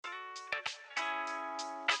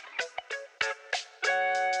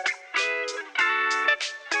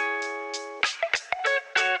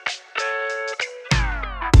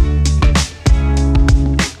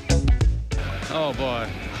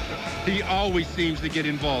He always seems to get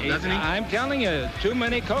involved, doesn't he? I'm telling you, too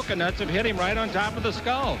many coconuts have hit him right on top of the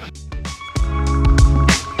skull.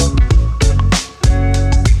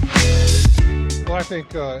 Well, I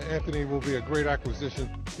think Anthony will be a great acquisition.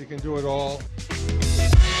 He can do it all.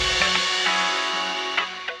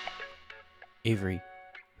 Avery,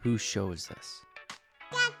 whose show is this?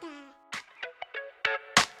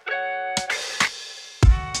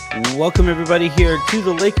 Welcome everybody here to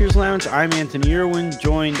the Lakers Lounge. I'm Anthony Irwin,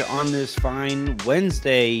 joined on this fine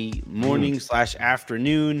Wednesday morning /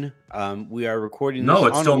 afternoon. We are recording. No, this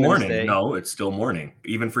it's on still Wednesday. morning. No, it's still morning.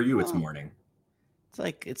 Even for you, it's morning.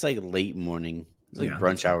 It's like late morning. It's like Yeah,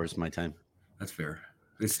 brunch hours my time. That's fair.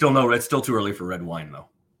 It's still too early for red wine though.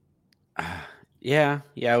 Yeah,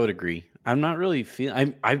 I would agree. I'm not really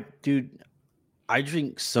feeling. Dude, I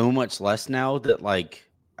drink so much less now that like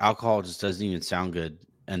alcohol just doesn't even sound good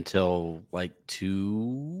until like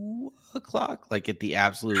 2 o'clock, like at the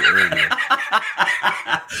absolute earliest.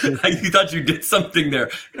 You thought you did something there.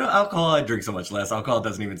 Alcohol, I drink so much less. Alcohol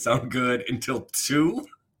doesn't even sound good until 2.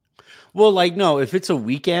 Well, like, no, if it's a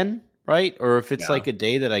weekend, right? Or if it's Yeah. like a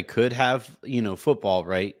day that I could have, football,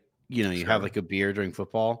 right? You Sure. have like a beer during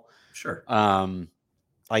football. Sure.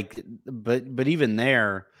 But even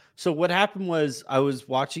there. So what happened was I was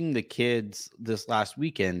watching the kids this last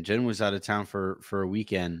weekend. Jen was out of town for a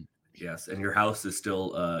weekend. Yes, and your house is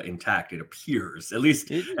still intact. It appears, at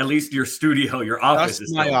least your studio, your office That's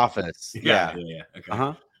is my still... office. Yeah.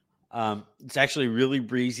 Okay. It's actually really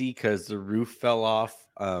breezy because the roof fell off.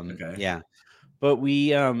 Okay. Yeah, but we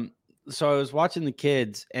so I was watching the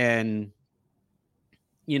kids, and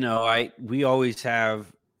we always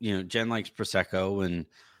have Jen likes Prosecco, and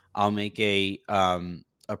I'll make a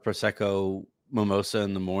Prosecco mimosa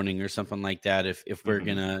in the morning or something like that if we're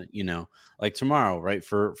gonna like tomorrow, right,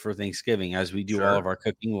 for Thanksgiving, as we do all of our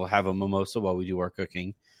cooking, we'll have a mimosa while we do our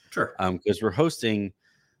cooking, because we're hosting.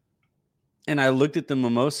 And I looked at the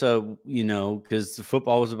mimosa, because the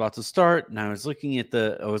football was about to start, and I was looking at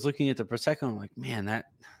the Prosecco. I'm like, man,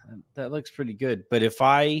 that looks pretty good. But if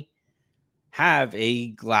I have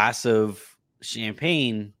a glass of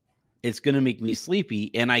champagne, it's going to make me sleepy,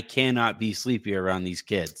 and I cannot be sleepy around these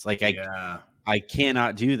kids. Like I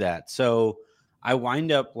cannot do that. So I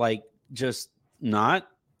wind up like just not,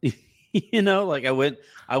 like I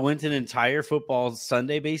went an entire football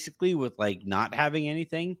Sunday basically with like not having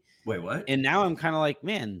anything. Wait, what? And now I'm kind of like,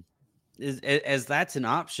 man, as that's an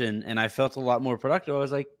option, and I felt a lot more productive. I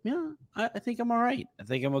was like, yeah, I think I'm all right. I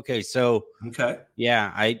think I'm okay. So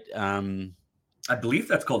yeah, I believe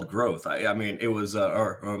that's called growth. I mean, it was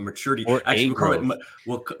or maturity. Or actually,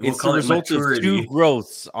 we'll call it maturity. Of 2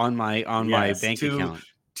 growths on my bank account.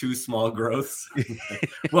 2 small growths.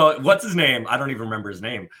 Well, what's his name? I don't even remember his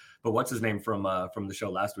name. But what's his name from the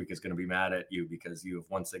show last week is going to be mad at you because you have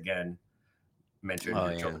once again mentioned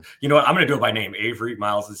your children. You know what? I'm going to do it by name. Avery,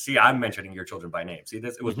 Miles. See, I'm mentioning your children by name. See,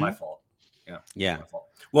 it was my fault. Yeah. My fault.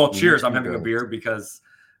 Well, cheers. I'm having a beer because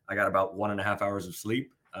I got about 1.5 hours of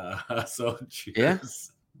sleep. So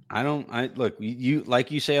cheers. Yeah. Look, you like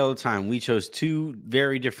you say all the time, we chose 2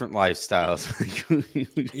 very different lifestyles.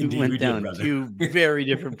 we went down 2 very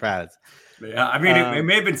different paths. Yeah, I mean, it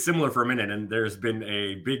may have been similar for a minute, and there's been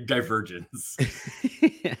a big divergence.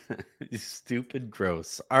 Stupid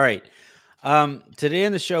gross. All right. Today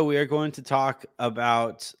on the show, we are going to talk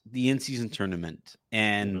about the in-season tournament,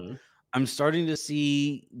 and I'm starting to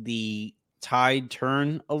see the tide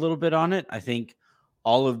turn a little bit on it. I think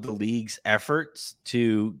all of the league's efforts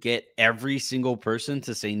to get every single person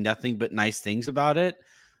to say nothing but nice things about it,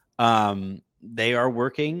 they are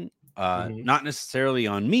working. Not necessarily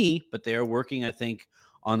on me, but they are working, I think,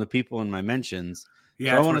 on the people in my mentions.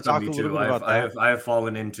 Yeah, so I want to talk a little bit about that. I have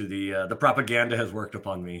fallen into the propaganda has worked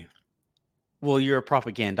upon me. Well, you're a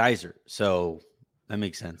propagandizer, so that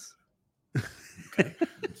makes sense. Okay.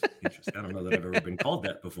 Interesting. I don't know that I've ever been called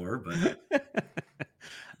that before, but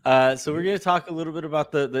so we're going to talk a little bit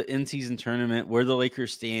about the in-season tournament, where the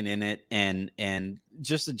Lakers stand in it, and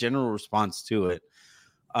just a general response to it.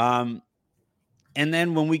 And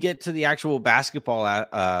then when we get to the actual basketball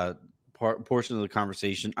portion of the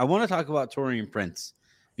conversation, I want to talk about Taurean Prince,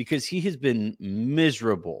 because he has been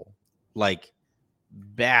miserable, like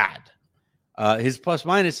bad. His plus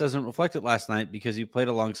minus doesn't reflect it last night because he played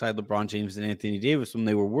alongside LeBron James and Anthony Davis when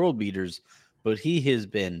they were world beaters, but he has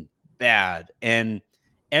been bad. And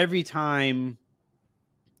every time,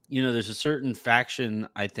 there's a certain faction,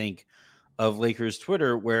 I think, of Lakers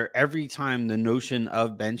Twitter where every time the notion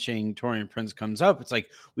of benching Taurean Prince comes up, it's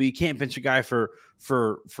like, well, you can't bench a guy for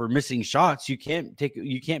missing shots. You can't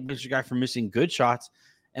bench a guy for missing good shots.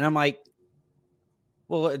 And I'm like,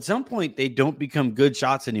 Well, at some point they don't become good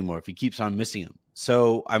shots anymore if he keeps on missing them.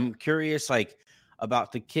 So I'm curious, like,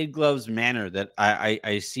 about the kid gloves manner that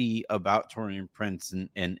I see about Taurean Prince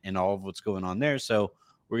and all of what's going on there. So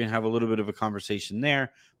we're gonna have a little bit of a conversation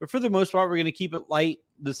there. But for the most part, we're gonna keep it light.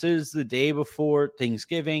 This is the day before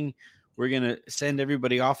Thanksgiving. We're gonna send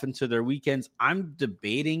everybody off into their weekends. I'm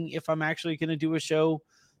debating if I'm actually gonna do a show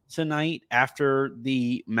tonight after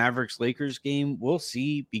the Mavericks Lakers game. We'll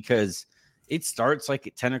see, because it starts like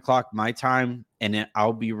at 10 o'clock my time, and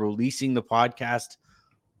I'll be releasing the podcast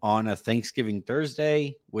on a Thanksgiving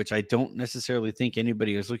Thursday, which I don't necessarily think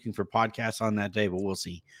anybody is looking for podcasts on that day, but we'll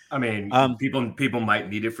see. I mean, people might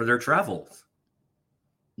need it for their travels.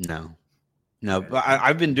 No, but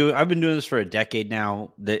I've been doing this for a decade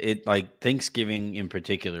now. That it, like, Thanksgiving in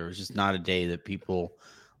particular is just not a day that people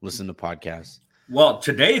listen to podcasts. Well,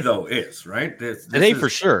 today though is right. Today for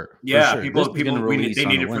sure. Yeah, for sure. people they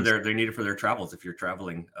need it for their travels. If you're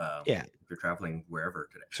traveling, if you're traveling wherever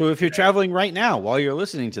today. So if you're traveling right now while you're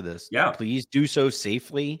listening to this, please do so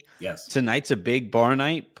safely. Yes. Tonight's a big bar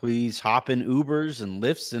night. Please hop in Ubers and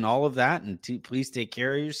Lyfts and all of that, and please take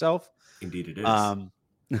care of yourself. Indeed, it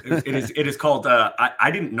is. It is called.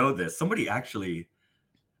 I didn't know this. Somebody actually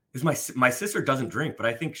is my sister doesn't drink, but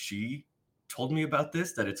I think she told me about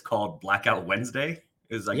this, that it's called Blackout Wednesday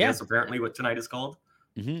is I guess apparently what tonight is called.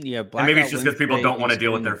 Yeah, and maybe it's just because people don't want to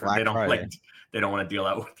deal with their they don't want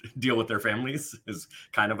to deal with their families is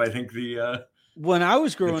kind of, I think, the when I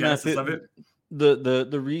was growing up it.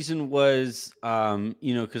 The reason was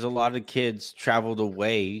because a lot of kids traveled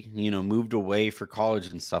away, moved away for college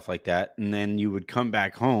and stuff like that, and then you would come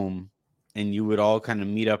back home and you would all kind of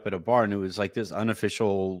meet up at a bar, and it was like this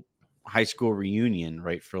unofficial high school reunion,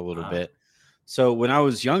 right, for a little bit. So when I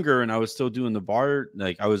was younger and I was still doing the bar,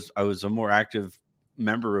 like I was a more active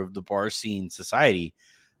member of the bar scene society.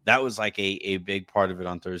 That was like a big part of it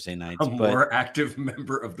on Thursday nights. More active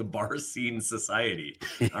member of the bar scene society.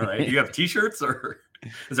 All right. Do you have t-shirts, or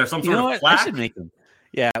is there some sort of plaque? I should make them.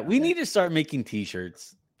 Yeah, we need to start making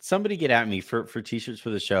t-shirts. Somebody get at me for t-shirts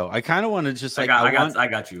for the show. I kind of want to just like I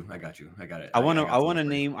got you. I got it. I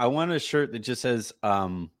want a shirt that just says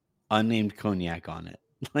unnamed cognac on it.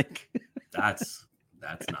 Like that's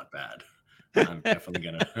not bad. I'm definitely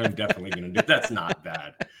gonna do. That's not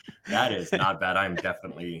bad. That is not bad. I'm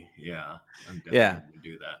definitely gonna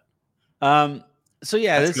do that. So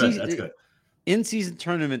yeah, that's good. In-season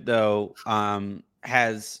tournament though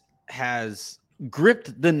has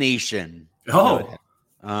gripped the nation. But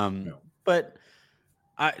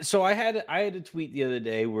I had a tweet the other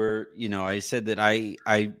day where I said that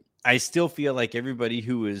I still feel like everybody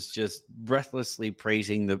who is just breathlessly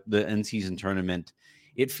praising the in-season tournament,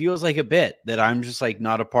 it feels like a bit that I'm just like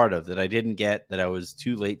not a part of, that I didn't get, that I was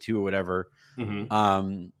too late to, or whatever.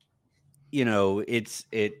 Mm-hmm.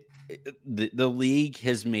 The league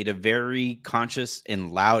has made a very conscious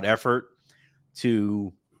and loud effort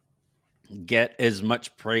to get as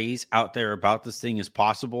much praise out there about this thing as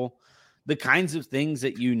possible. The kinds of things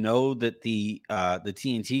that that the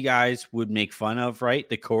TNT guys would make fun of, right?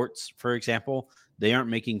 The courts, for example, they aren't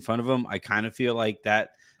making fun of them. I kind of feel like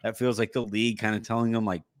that feels like the league kind of telling them,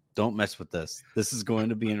 like, don't mess with this. This is going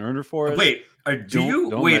to be an earner for us. Wait,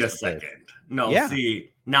 wait a second. No,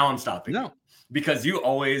 see, now I'm stopping. No, because you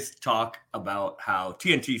always talk about how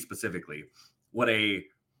TNT specifically, what a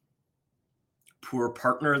poor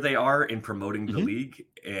partner they are in promoting the league,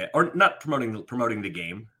 or not promoting the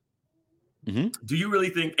game. Mm-hmm. Do you really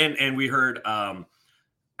think? And we heard, I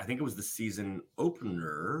think it was the season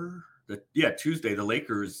opener. Tuesday, the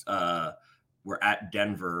Lakers were at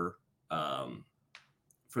Denver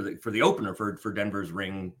for the opener for Denver's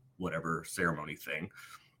ring whatever ceremony thing.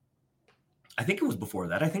 I think it was before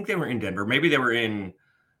that. I think they were in Denver. Maybe they were in.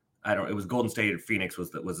 It was Golden State. Phoenix was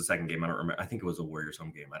the second game. I don't remember. I think it was a Warriors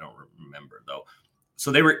home game. I don't remember though.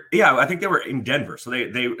 So they were. Yeah, I think they were in Denver. So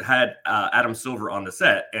they had Adam Silver on the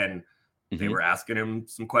set, and they were asking him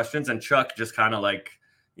some questions, and Chuck just kind of like,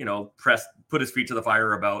 put his feet to the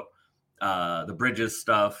fire about the Bridges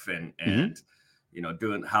stuff and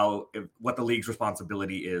doing what the league's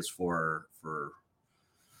responsibility is for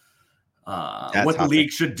what the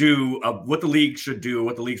league should do, what the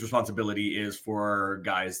league's responsibility is for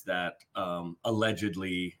guys that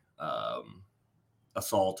allegedly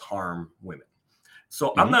assault, harm women.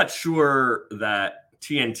 So I'm not sure that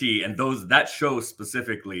TNT and that show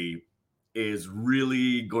specifically is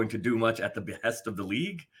really going to do much at the behest of the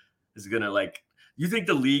league. Is going to you think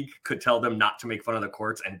the league could tell them not to make fun of the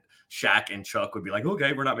courts, and Shaq and Chuck would be like,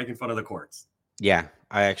 okay, we're not making fun of the courts? Yeah,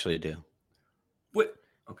 I actually do. What?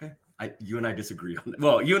 Okay. You and I disagree on that.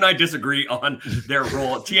 Well, you and I disagree on their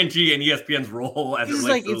role, TNG and ESPN's role as it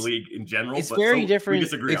relates to the league in general. It's very different. We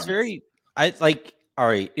disagree it's very, all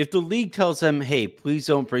right, if the league tells them, hey, please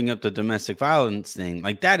don't bring up the domestic violence thing,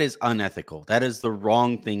 like that is unethical. That is the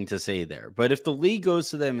wrong thing to say there. But if the league goes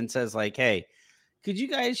to them and says like, hey, could you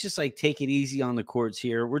guys just like take it easy on the courts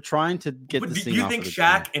here? We're trying to get this thing off. Do you think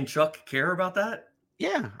Shaq and Chuck care about that?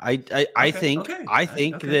 Yeah, I think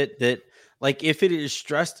that like if it is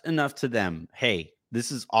stressed enough to them, hey,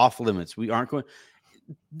 this is off limits. We aren't going.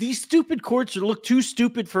 These stupid courts look too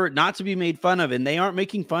stupid for it not to be made fun of, and they aren't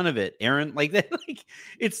making fun of it, Aaron. Like that, like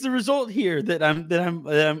it's the result here that I'm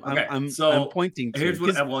pointing to. Here's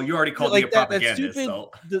what. Well, you already called me a propagandist.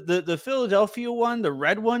 So. The Philadelphia one, the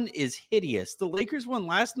red one, is hideous. The Lakers one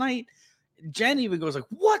last night, Jen even goes like,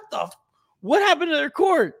 "What happened to their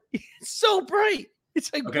court? It's so bright."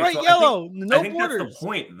 It's like bright yellow. I think borders. That's the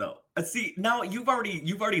point, though. See, now you've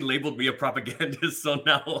already labeled me a propagandist, so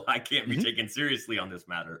now I can't be taken seriously on this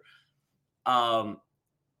matter. I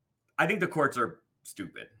think the courts are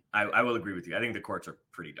stupid. I will agree with you. I think the courts are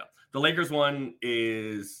pretty dumb. The Lakers one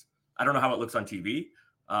is, I don't know how it looks on TV,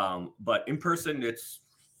 but in person it's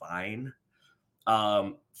fine.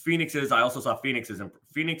 Phoenix's, I also saw Phoenix's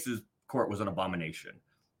court was an abomination.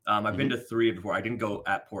 I've been to 3 before. I didn't go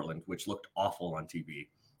at Portland, which looked awful on TV,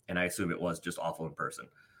 and I assume it was just awful in person.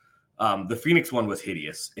 The Phoenix one was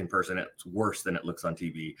hideous in person. It's worse than it looks on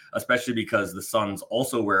TV, especially because the Suns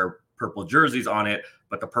also wear purple jerseys on it,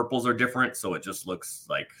 but the purples are different, so it just looks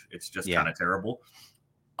like it's just kind of terrible.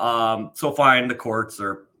 So fine, the courts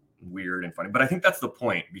are weird and funny, but I think that's the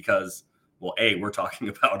point because, well, A, we're talking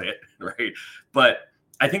about it, right? But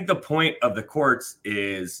I think the point of the courts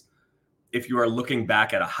is if you are looking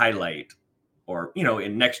back at a highlight or,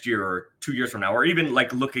 in next year or 2 years from now, or even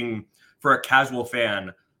like looking for a casual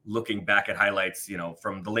fan looking back at highlights,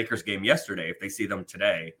 from the Lakers game yesterday, if they see them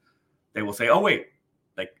today, they will say, oh, wait,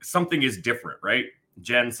 like something is different, right?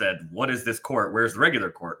 Jen said, what is this court? Where's the regular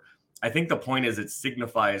court? I think the point is it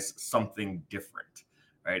signifies something different,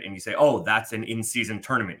 right? And you say, oh, that's an in-season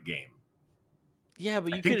tournament game. Yeah,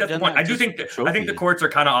 but I think that's the point. I think the courts are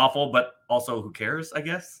kind of awful, but also who cares, I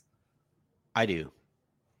guess? I do.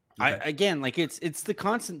 Okay. It's the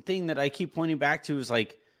constant thing that I keep pointing back to is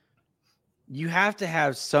like, you have to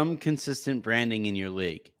have some consistent branding in your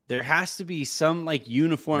league. There has to be some like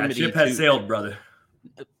uniformity. That ship has sailed, brother.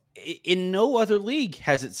 In no other league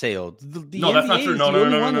has it sailed. No, that's not true.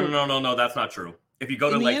 No, that's not true. If you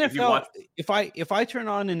go to like, NFL, if I turn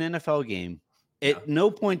on an NFL game, at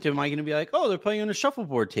no point am I going to be like, oh, they're playing on a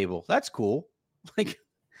shuffleboard table. That's cool. Like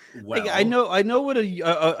I know what an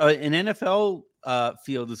NFL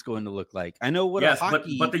field is going to look like. I know what a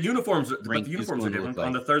hockey but the uniforms are different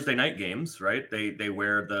on the Thursday night games, right? They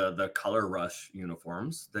wear the color rush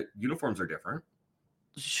uniforms. The uniforms are different.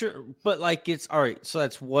 Sure, but like it's all right. So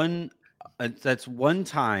that's one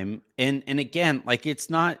time, and again, like it's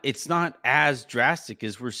not as drastic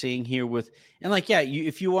as we're seeing here with, and like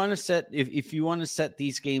if you want to set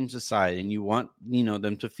these games aside and you want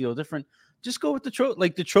them to feel different, just go with the trophy.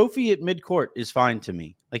 Like the trophy at midcourt is fine to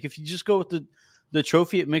me. Like if you just go with the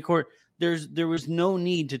trophy at midcourt, there was no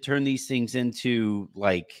need to turn these things into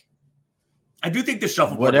like. I do think the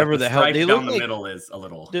shuffleboard, whatever the hell they down look the middle is a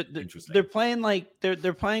little interesting. They're playing like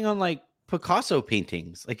they're playing on like Picasso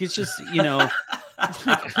paintings. Like it's just I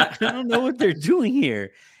don't know what they're doing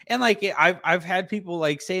here. And like I've had people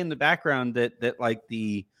like say in the background that like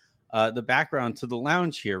the background to the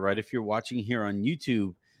lounge here, right? If you're watching here on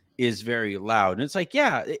YouTube, is very loud, and it's like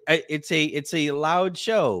it's a loud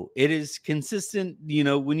show. It is consistent.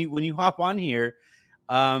 When you hop on here,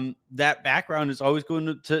 that background is always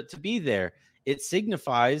going to be there. It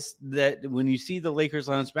signifies that when you see the Lakers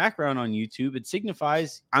Lounge background on YouTube, it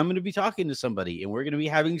signifies I'm going to be talking to somebody and we're going to be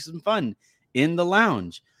having some fun in the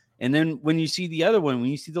lounge. And then when you see the other one,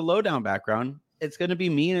 when you see the lowdown background, it's going to be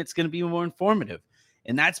me and it's going to be more informative.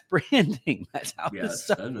 And that's branding. That's how this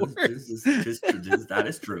stuff works. That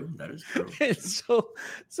is true. That is true. And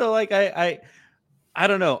so like I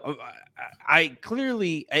don't know. I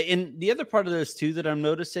clearly, and the other part of this too that I'm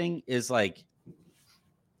noticing is like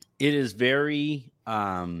it is very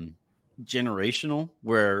generational,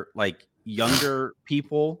 where like younger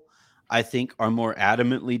people I think are more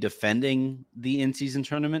adamantly defending the in-season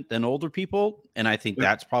tournament than older people, and I think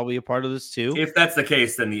that's probably a part of this too. If that's the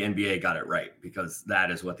case, then the NBA got it right, because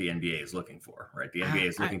that is what the NBA is looking for, right? The NBA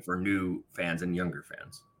is looking for new fans and younger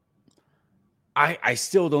fans. I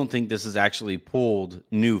still don't think this has actually pulled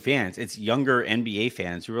new fans. It's younger NBA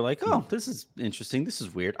fans who are like, oh, this is interesting. This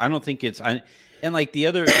is weird. I don't think it's and like the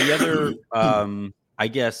other I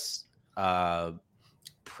guess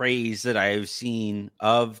praise that I have seen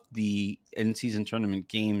of the in-season tournament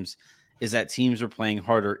games is that teams are playing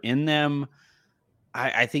harder in them.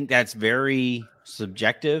 I think that's very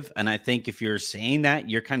subjective. And I think if you're saying that,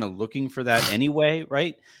 you're kind of looking for that anyway,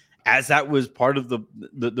 right? As that was part of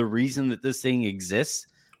the reason that this thing exists.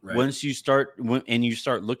 Right. Once you start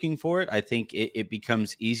looking for it, I think it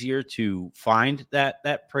becomes easier to find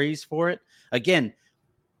that praise for it. Again,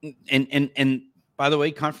 and by the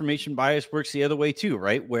way, confirmation bias works the other way too,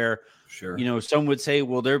 right? Where, sure, some would say,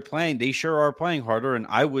 well, they sure are playing harder. And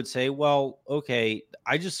I would say, well, okay,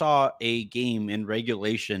 I just saw a game in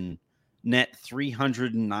regulation net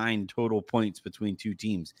 309 total points between two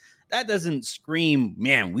teams. That doesn't scream,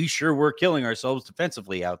 man, we sure were killing ourselves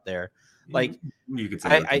defensively out there. Like, you could say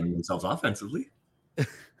they're killing themselves offensively.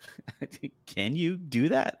 Can you do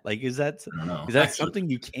that? Like, is that something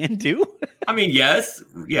you can do? I mean, yes,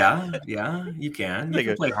 yeah, you can. You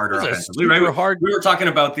can play harder offensively, right? We were talking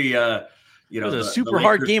about the it was a super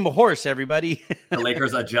hard game of horse, everybody. The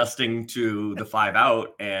Lakers adjusting to the 5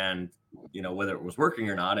 out, and whether it was working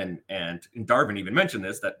or not, and Darvin even mentioned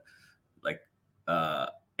this, that like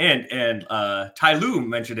and Ty Lue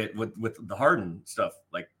mentioned it with the Harden stuff,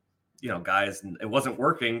 like, guys, it wasn't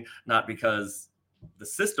working, not because the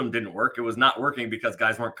system didn't work. It was not working because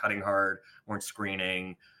guys weren't cutting hard, weren't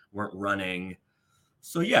screening, weren't running.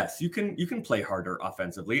 So yes, you can play harder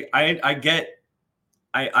offensively. I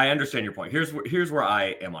understand your point. Here's where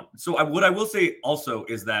I am on. So what I will say also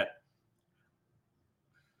is that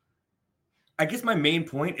I guess my main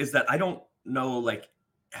point is that I don't know, like,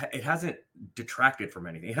 it hasn't detracted from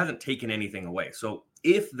anything. It hasn't taken anything away. So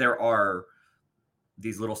if there are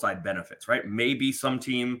these little side benefits, right? Maybe some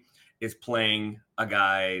team is playing a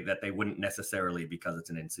guy that they wouldn't necessarily because it's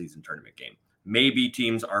an in-season tournament game. Maybe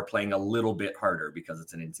teams are playing a little bit harder because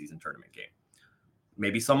it's an in-season tournament game.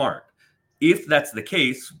 Maybe some aren't. If that's the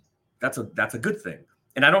case, that's a good thing.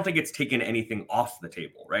 And I don't think it's taken anything off the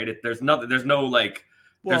table, right? There's no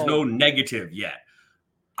negative yet.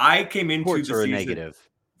 I came into the season. Negative.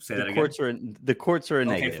 Say that again. The courts are a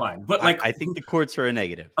negative. Okay, fine. But like, I think the courts are a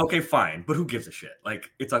negative. Okay, fine. But who gives a shit? Like,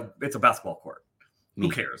 it's a basketball court. Who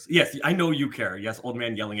cares? Yes, I know you care. Yes, old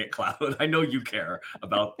man yelling at cloud. I know you care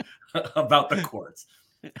about the courts.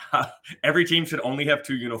 Every team should only have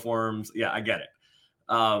 2 uniforms. Yeah, I get it.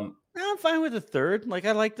 I'm fine with the third. Like,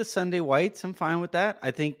 I like the Sunday whites. I'm fine with that. I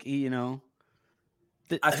think I don't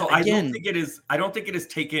think it is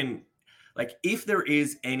taken. Like, if there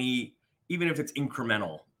is any, even if it's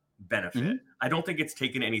incremental benefit, I don't think it's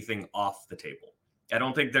taken anything off the table. I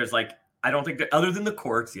don't think that other than the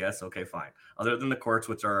courts, yes, okay, fine. Other than the courts,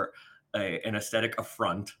 which are an aesthetic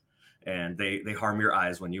affront, and they harm your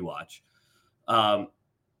eyes when you watch.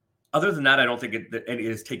 Other than that, I don't think it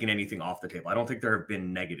has taken anything off the table. I don't think there have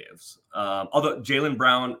been negatives. Although Jaylen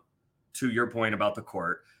Brown, to your point about the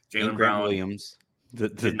court, Jaylen Brown Williams, the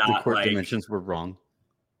court dimensions were wrong.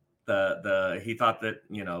 He thought that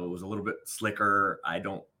it was a little bit slicker. I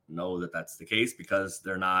don't know that that's the case because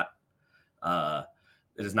they're not.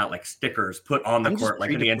 It is not like stickers put on the court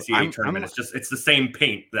like in the NCAA tournament. It's the same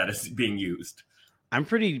paint that is being used. I'm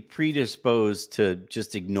pretty predisposed to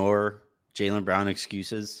just ignore Jaylen Brown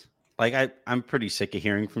excuses. Like, I'm pretty sick of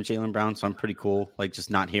hearing from Jaylen Brown, so I'm pretty cool. Like,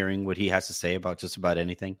 just not hearing what he has to say about just about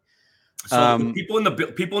anything. So people in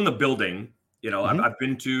the building, I've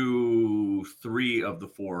been to 3 of the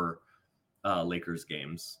 4 Lakers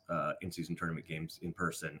games, in-season tournament games in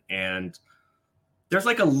person, and there's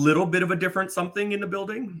like a little bit of a different something in the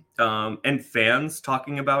building, and fans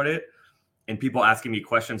talking about it, and people asking me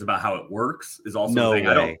questions about how it works is also no a thing.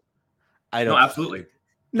 Way. I don't. No, absolutely.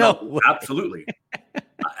 No, absolutely.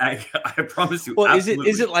 I promise you. Well, absolutely.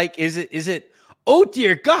 is it? Oh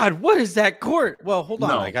dear God, what is that court? Well, hold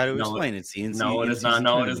on, I got to explain it. CNC. No, it is not.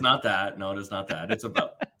 No, it is not that. No, it is not that. It's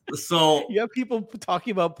about. So you have people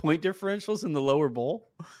talking about point differentials in the lower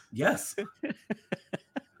bowl. Yes.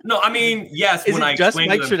 No, I mean, yes. Is it just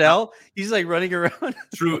Mike Trudell? He's like running around.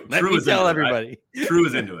 True is tell everybody. True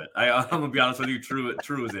is into it. I'm gonna be honest with you. True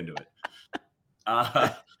is into it.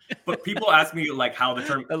 But people ask me like how the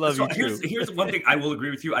term. I love you. Here's one thing I will agree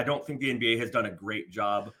with you. I don't think the NBA has done a great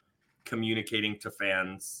job communicating to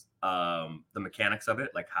fans the mechanics of it,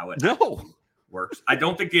 like how it works. I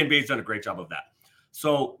don't think the NBA has done a great job of that.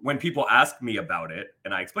 So when people ask me about it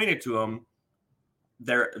and I explain it to them,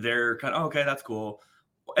 they're kind of okay, that's cool.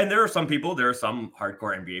 And there are some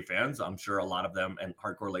hardcore NBA fans, I'm sure a lot of them, and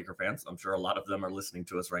hardcore Laker fans, I'm sure a lot of them are listening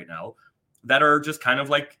to us right now, that are just kind of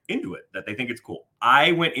like into it, that they think it's cool.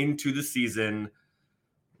 I went into the season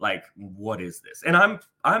like, what is this? And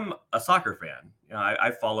I'm a soccer fan.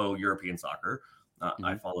 I follow European soccer.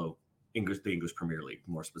 I follow the English Premier League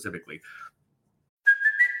more specifically.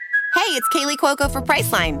 Hey, it's Kaylee Cuoco for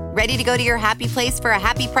Priceline. Ready to go to your happy place for a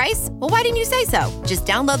happy price? Well, why didn't you say so? Just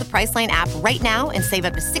download the Priceline app right now and save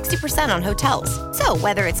up to 60% on hotels. So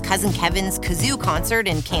whether it's Cousin Kevin's Kazoo Concert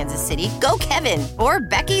in Kansas City, go Kevin, or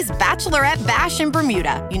Becky's Bachelorette Bash in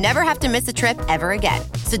Bermuda, you never have to miss a trip ever again.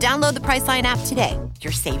 So download the Priceline app today.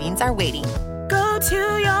 Your savings are waiting. Go to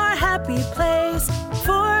your happy place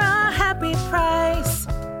for a happy price.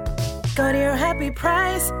 Go to your happy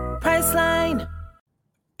price, Priceline.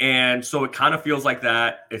 And so it kind of feels like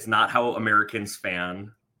that. It's not how Americans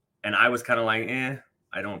fan. And I was kind of like,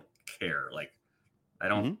 I don't care. Like, I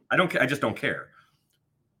just don't care.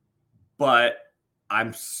 But I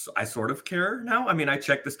sort of care now. I mean, I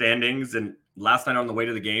checked the standings, and last night on the way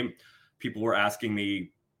to the game, people were asking me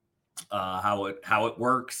how it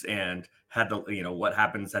works and what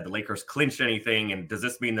happens, had the Lakers clinched anything, and does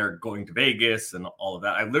this mean they're going to Vegas and all of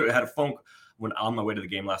that. I literally had a phone when on my way to the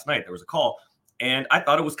game last night. There was a call. And I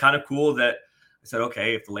thought it was kind of cool that I said,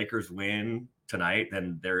 okay, if the Lakers win tonight,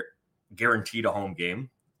 then they're guaranteed a home game.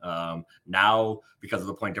 Now, because of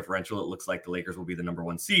the point differential, it looks like the Lakers will be the number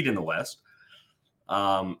 1 seed in the West.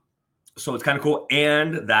 So it's kind of cool.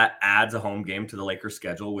 And that adds a home game to the Lakers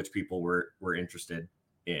schedule, which people were interested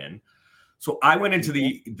in. So I went into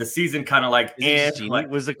the season kind of like,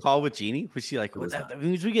 was the call with Jeannie? Was she like, that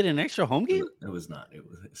means we get an extra home game? It was not. It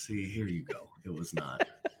was, see, here you go. It was not.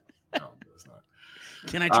 No, it was not.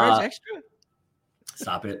 Can I charge extra?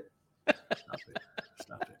 Stop it.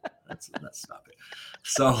 Stop it. Let's stop it.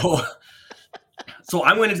 So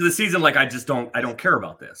I went into the season like I don't care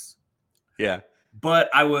about this. Yeah. But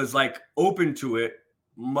I was like open to it,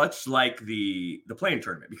 much like the play-in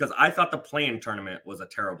tournament, because I thought the play-in tournament was a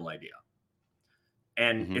terrible idea.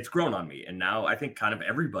 And it's grown on me. And now I think kind of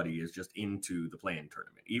everybody is just into the play-in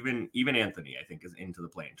tournament. Even Anthony, I think, is into the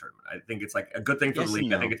play-in tournament. I think it's like a good thing for the league.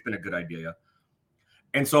 No. I think it's been a good idea.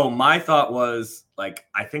 And so my thought was like,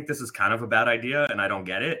 I think this is kind of a bad idea and I don't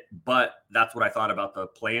get it, but that's what I thought about the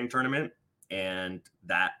play-in tournament. And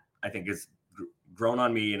that I think is grown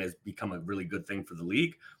on me and has become a really good thing for the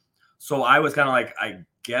league. So I was kind of like, I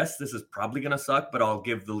guess this is probably going to suck, but I'll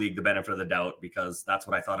give the league the benefit of the doubt because that's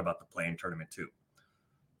what I thought about the play-in tournament too.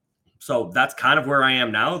 So that's kind of where I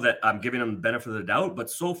am now, that I'm giving them the benefit of the doubt. But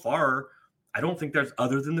so far, I don't think there's,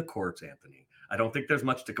 other than the courts, Anthony, I don't think there's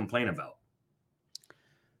much to complain about.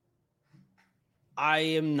 I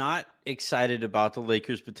am not excited about the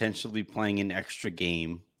Lakers potentially playing an extra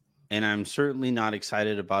game. And I'm certainly not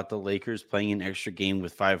excited about the Lakers playing an extra game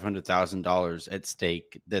with $500,000 at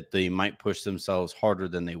stake, that they might push themselves harder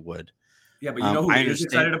than they would. Yeah, but you know who is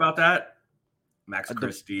excited about that? Max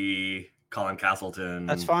Christie, Colin Castleton.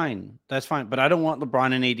 That's fine. But I don't want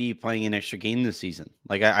LeBron and AD playing an extra game this season.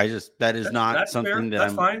 Like that's not something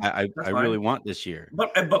fair. That I really want this year.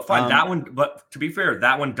 But fine, that one. But to be fair,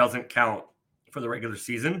 that one doesn't count for the regular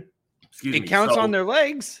season. It counts on their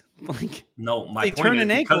legs. Like, no, my they point turn is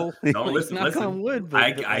an ankle. No, listen. On wood,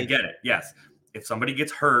 I get it. Yes, if somebody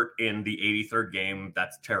gets hurt in the 83rd game,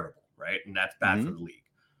 that's terrible, right? And that's bad for the league.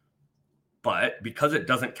 But because it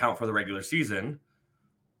doesn't count for the regular season,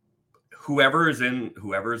 whoever is in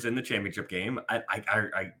the championship game,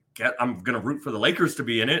 I'm going to root for the Lakers to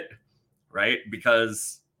be in it, right?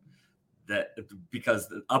 Because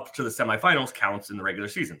up to the semifinals counts in the regular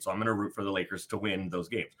season. So I'm going to root for the Lakers to win those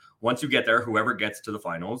games. Once you get there, whoever gets to the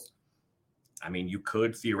finals, I mean, you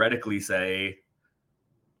could theoretically say,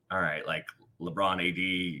 all right, like LeBron,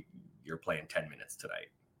 AD, you're playing 10 minutes tonight.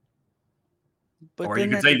 But or you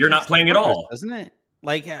could say you're not playing at all. Doesn't it?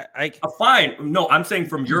 Like, fine. No, I'm saying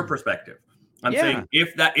from your perspective. I'm saying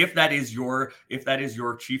if that is your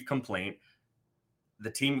chief complaint,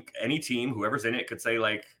 any team, whoever's in it could say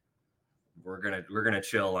like, we're gonna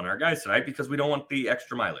chill on our guys tonight because we don't want the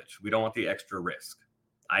extra mileage. We don't want the extra risk.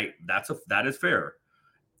 That is fair,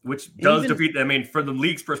 which does defeat. I mean, from the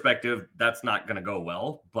league's perspective, that's not going to go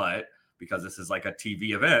well. But because this is like a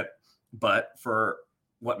TV event, but for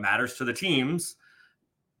what matters to the teams,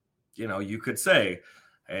 you could say,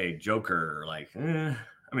 "Hey, Joker, I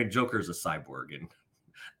mean, Joker's a cyborg and."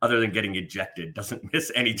 Other than getting ejected, doesn't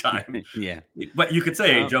miss any time. Yeah. But you could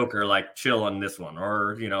say, Joker, like, chill on this one.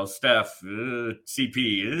 Or, Steph,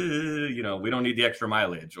 CP, we don't need the extra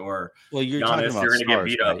mileage. Or, well, you're Giannis, talking about you're going to get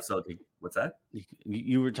beat right? up. So, what's that?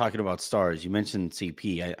 You were talking about stars. You mentioned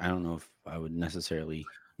CP. I don't know if I would necessarily.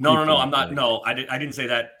 No, I'm not. No, I didn't say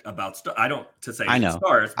that about stars. I don't to say I know.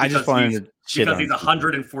 Stars. I just wanted to because he's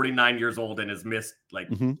 149 years old and has missed, like,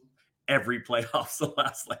 every playoffs the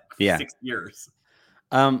last 6 years.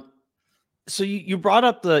 So you brought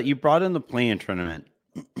in the play-in tournament,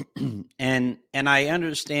 and I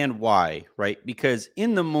understand why, right? Because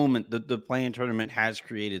in the moment, the play-in tournament has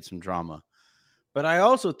created some drama, but I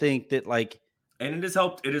also think that and it has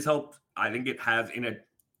helped. It has helped. I think it has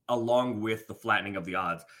along with the flattening of the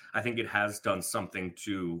odds. I think it has done something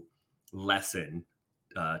to lessen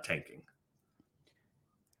tanking.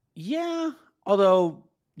 Yeah, although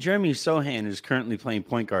Jeremy Sohan is currently playing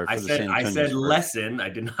point guard for the San Antonio I said Spurs. lessen. I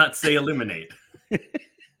did not say eliminate.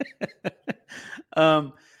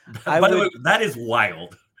 By the way, that is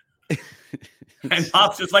wild. And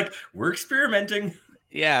Pop's just like, we're experimenting.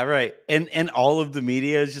 Yeah, right. And all of the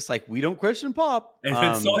media is just like, we don't question Pop. And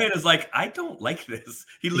then Sohan is like, I don't like this.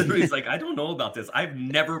 He literally is like, I don't know about this. I've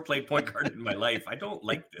never played point guard in my life. I don't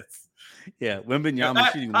like this. Yeah,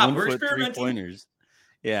 Wembanyama shooting 1 foot 3-pointers.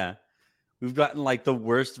 Yeah. We've gotten like the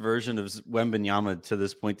worst version of Wembanyama to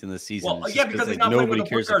this point in the season. Well, yeah, because he's not playing with a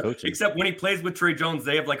point guard. Coaching. Except when he plays with Trey Jones,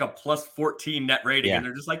 they have like a plus 14 net rating, and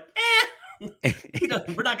they're just like,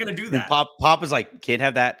 we're not going to do that. Pop is like, can't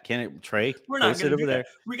have that. Can't it, Trey? We're not going to do that.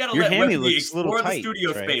 We got to let Wemby explore the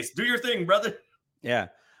studio space. Do your thing, brother. Yeah.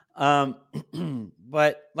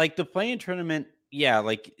 But like the play-in tournament, yeah,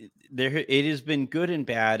 like it has been good and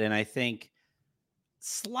bad, and I think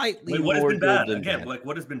slightly what more has been bad than again? bad. Like,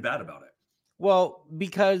 what has been bad about it? Well,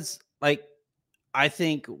 because like I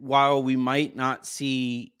think while we might not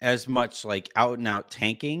see as much like out and out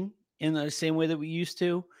tanking in the same way that we used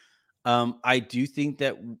to, I do think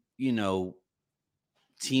that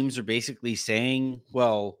teams are basically saying,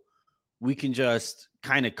 well, we can just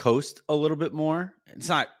kind of coast a little bit more. It's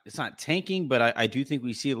not tanking, but I do think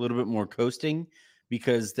we see a little bit more coasting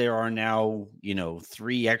because there are now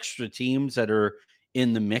 3 extra teams that are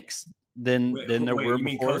in the mix than there were you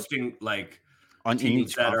mean before. Coasting like on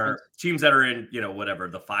teams that are in whatever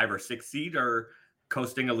the 5 or 6 seed are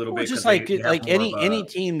coasting a little bit. Just like any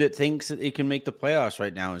team that thinks that it can make the playoffs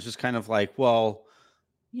right now is just kind of like, well,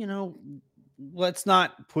 let's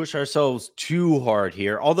not push ourselves too hard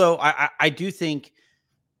here. Although I do think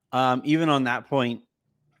even on that point,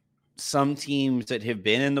 some teams that have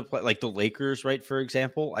been in the play, like the Lakers, right, for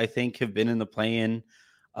example, I think have been in the play-in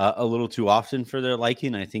a little too often for their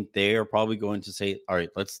liking. I think they are probably going to say, all right,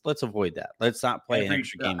 let's avoid that. Let's not play an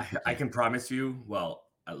extra game. I can promise you, well,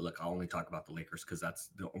 look, I'll only talk about the Lakers because that's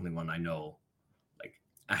the only one I know. Like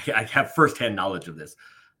I have firsthand knowledge of this.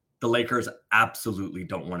 The Lakers absolutely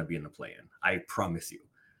don't want to be in the play-in. I promise you.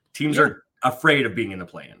 Teams are afraid of being in the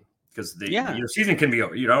play-in because your season can be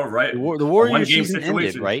over, right? The Warriors season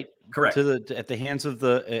ended, right? Correct. At the hands of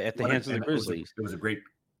the Grizzlies. It was a great.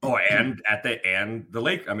 Oh, and the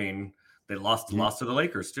Lake. I mean, they lost to the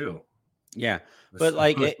Lakers too. Yeah, but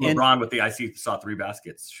like LeBron with the saw 3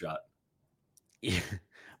 baskets shot. Yeah,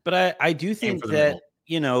 but I do think that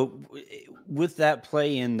with that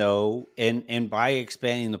play in though, and by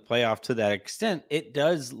expanding the playoff to that extent, it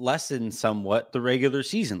does lessen somewhat the regular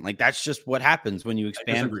season. Like that's just what happens when you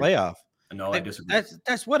expand playoff. No, I disagree.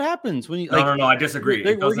 That's what happens when you. No, I disagree.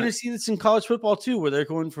 We're going to see this in college football too, where they're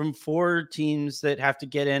going from 4 teams that have to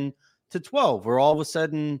get in to 12, where all of a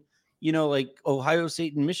sudden, like Ohio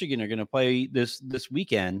State and Michigan are going to play this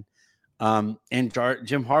weekend, and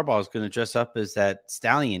Jim Harbaugh is going to dress up as that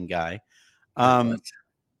Stallion guy. No,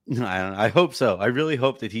 I don't know. I hope so. I really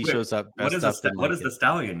hope that he shows up. What is the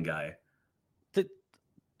Stallion guy?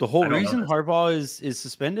 The whole reason Harbaugh is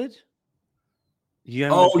suspended.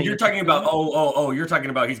 You're talking about you're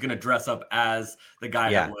talking about he's going to dress up as the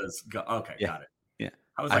guy that was okay. Yeah. Got it. Yeah,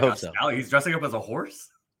 I was like, hope so. He's dressing up as a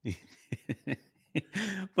horse.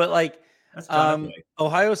 But like,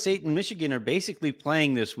 Ohio State and Michigan are basically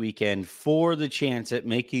playing this weekend for the chance at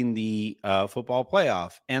making the football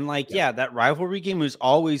playoff. And like, that rivalry game is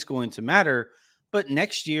always going to matter. But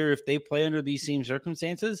next year, if they play under these same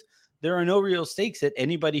circumstances, there are no real stakes that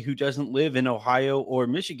anybody who doesn't live in Ohio or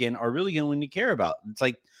Michigan are really going to care about. It's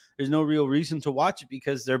like there's no real reason to watch it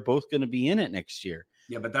because they're both going to be in it next year.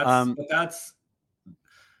 Yeah, but that's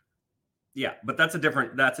a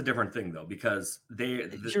different thing though, because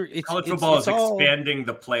college football is expanding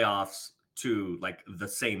the playoffs to like the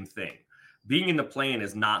same thing. Being in the play-in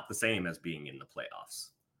is not the same as being in the playoffs.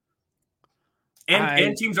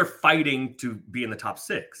 And teams are fighting to be in the top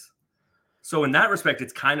 6. So in that respect,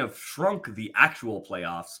 it's kind of shrunk the actual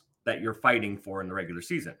playoffs that you're fighting for in the regular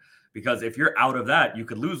season. Because if you're out of that, you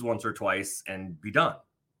could lose once or twice and be done.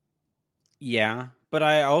 Yeah, but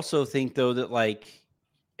I also think though that like,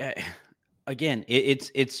 again,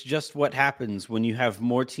 it's just what happens when you have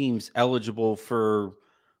more teams eligible for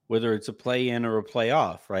whether it's a play-in or a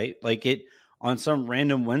playoff, right? Like on some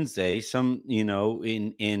random Wednesday,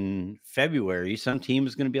 in February, some team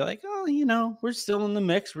is going to be like, oh, we're still in the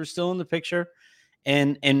mix. We're still in the picture.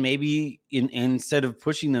 and maybe instead of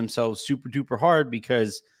pushing themselves super duper hard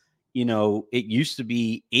because it used to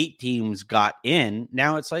be 8 teams got in,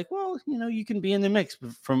 now it's like, well, you can be in the mix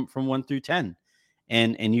from 1 through 10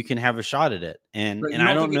 and you can have a shot at it. And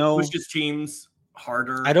I don't know, it pushes teams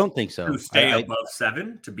harder. I don't think so. To stay above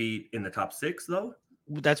 7 to be in the top 6 though.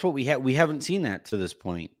 That's what we haven't seen that to this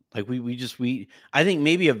point. Like I think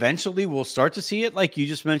maybe eventually we'll start to see it. Like you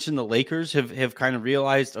just mentioned, the Lakers have kind of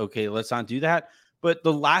realized, okay, let's not do that. But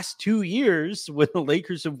the last 2 years when the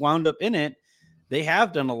Lakers have wound up in it, they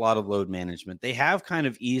have done a lot of load management. They have kind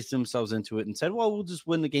of eased themselves into it and said, well, we'll just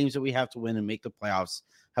win the games that we have to win and make the playoffs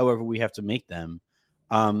however we have to make them.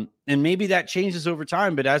 And maybe that changes over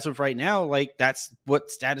time. But as of right now, like that's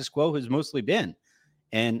what status quo has mostly been.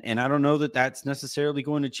 And I don't know that that's necessarily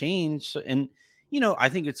going to change. And, I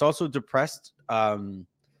think it's also depressed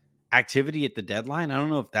activity at the deadline. I don't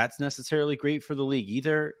know if that's necessarily great for the league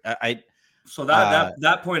either. So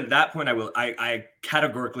that point, I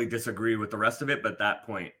categorically disagree with the rest of it. But that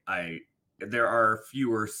point, there are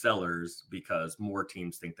fewer sellers because more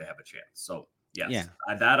teams think they have a chance. So yes,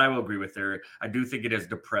 that I will agree with there. I do think it has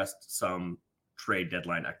depressed some trade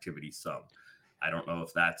deadline activity. Some, I don't know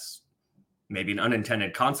if that's maybe an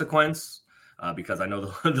unintended consequence because I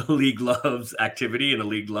know the league loves activity and the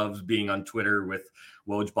league loves being on Twitter with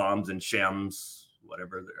Woj bombs and Shams,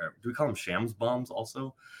 whatever. Do we call them Shams bombs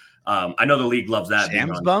also? I know the league loves that.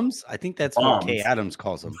 Shams bums? I think that's bombs. What Kay Adams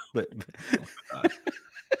calls them. But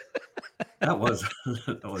that was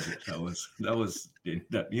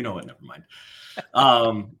you know what? Never mind.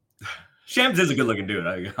 Shams is a good looking dude.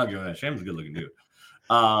 I'll give him that. Shams is a good looking dude.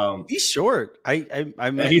 He's short. He's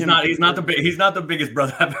not the biggest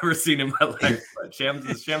brother I've ever seen in my life. But Shams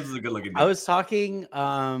is a good looking dude. I was talking.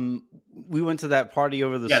 We went to that party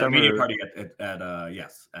over the summer. The media party at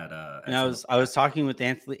and I was talking with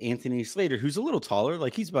Anthony Slater, who's a little taller.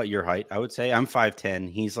 Like he's about your height, I would say. I'm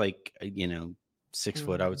 5'10". He's like 6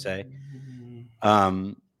 foot, I would say.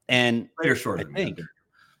 And Slater's shorter, I think.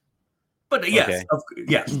 But yes, okay.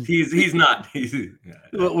 Yes, he's not.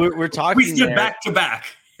 We're talking. We stood back to back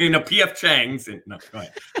in a PF Chang's. No, go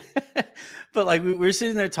ahead. But like we're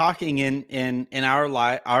sitting there talking, and our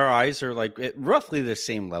eyes are like at roughly the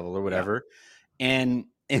same level or whatever, and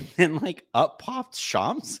then like up popped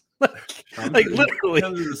Shams, like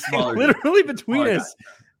literally between us.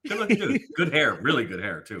 Good hair, really good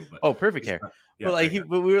hair too. But perfect hair. But like,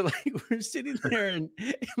 but we were sitting there and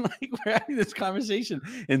like we're having this conversation,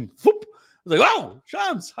 and whoop, I was like, "Oh,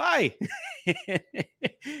 Shams, hi,"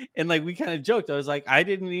 and like we kind of joked. I was like, "I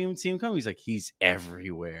didn't even see him come." He's like, "He's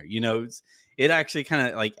everywhere," It actually kind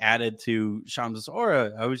of like added to Shams'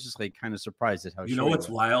 aura. I was just like kind of surprised at how. What's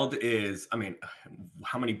wild is, I mean,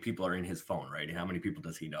 how many people are in his phone, right? And how many people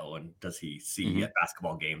does he know and does he see at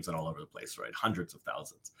basketball games and all over the place, right? Hundreds of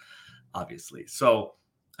thousands, obviously. So.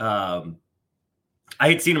 I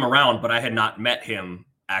had seen him around, but I had not met him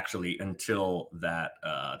actually until that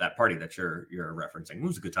party that you're referencing. It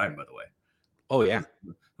was a good time, by the way. Oh yeah,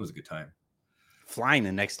 it was a good time. Flying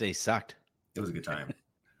the next day sucked. It was a good time.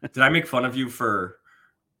 Did I make fun of you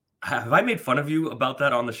have I made fun of you about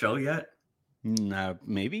that on the show yet? No,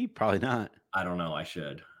 maybe, probably not. I don't know. I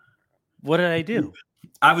should. What did I do?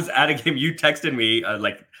 I was at a game. You texted me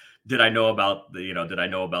did I know about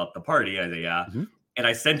the party? I said, yeah. Mm-hmm. And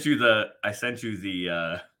I sent you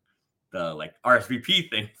the like RSVP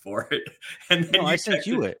thing for it. And then I sent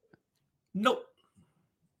you it. Nope.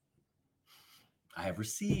 I have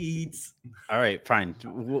receipts. All right, fine.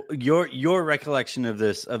 Your recollection of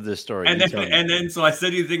this story. And then so I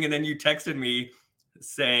sent you the thing, and then you texted me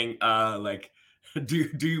saying,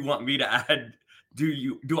 do you want me to add?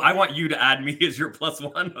 Do I want you to add me as your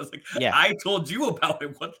 +1? I was like, yeah. I told you about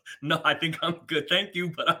it. What? No, I think I'm good. Thank you,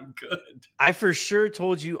 but I'm good. I for sure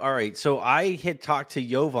told you. All right. So I had talked to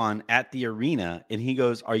Jovan at the arena, and he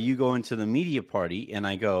goes, "Are you going to the media party?" And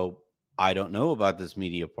I go, "I don't know about this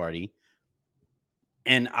media party."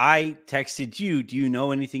 And I texted you, "Do you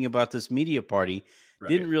know anything about this media party?" Right.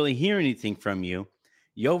 Didn't really hear anything from you.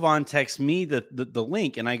 Jovan texts me the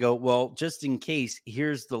link, and I go, "Well, just in case,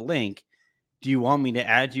 here's the link. Do you want me to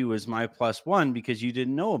add you as my +1 because you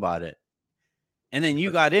didn't know about it?" And then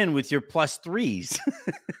you got in with your +3s.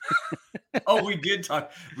 Oh, we did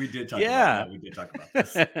talk. Yeah. About that. We did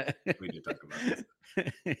talk about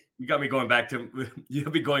this. You got me going back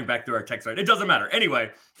through our text thread. It doesn't matter.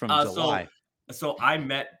 Anyway, from July. So I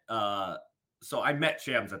met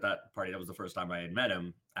Shams at that party. That was the first time I had met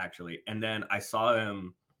him, actually. And then I saw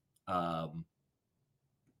him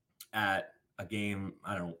at a game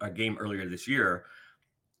earlier this year,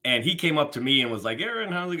 and he came up to me and was like,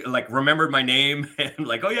 "Aaron, remembered my name and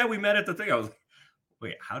like, oh yeah, we met at the thing." I was like,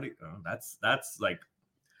 wait, how do you, that's like,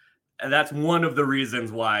 and that's one of the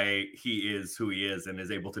reasons why he is who he is and is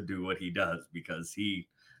able to do what he does, because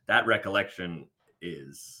that recollection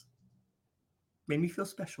is made me feel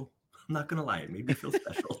special. I'm not gonna lie, it made me feel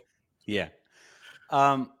special. Yeah.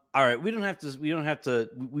 All right. We don't have to.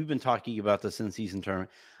 We've been talking about this in season tournament.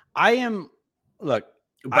 By the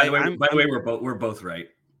way, we're both right.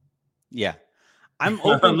 Yeah. I'm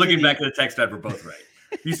looking back at the text thread. We're both right.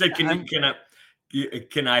 You said, can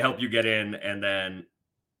I help you get in? And then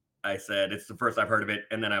I said, it's the first I've heard of it.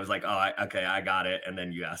 And then I was like, okay, I got it. And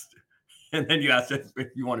then you asked if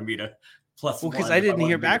you wanted me to plus. Well, because I didn't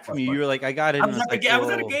hear back from you. You were like, I got it. I was at the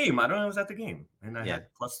game. I was at the game, and I had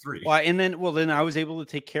 +3. Well, then I was able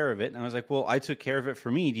to take care of it. And I was like, well, I took care of it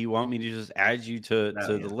for me. Do you want me to just add you to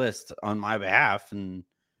the list on my behalf? And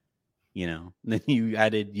then you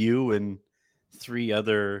added you and 3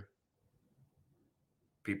 other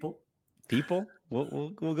people.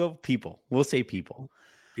 We'll go people. We'll say people.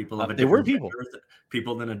 People of a they were people.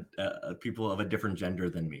 People of a different gender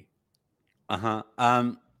than me. All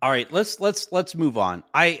right, let's move on.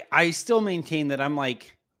 I still maintain that I'm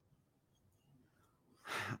like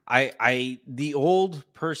the old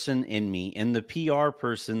person in me and the PR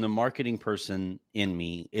person, the marketing person in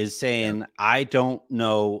me is saying, I don't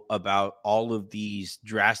know about all of these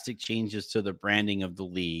drastic changes to the branding of the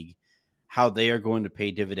league, how they are going to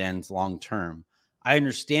pay dividends long term. I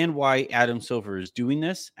understand why Adam Silver is doing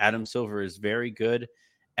this. Adam Silver is very good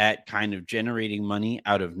at kind of generating money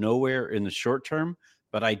out of nowhere in the short term,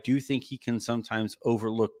 but I do think he can sometimes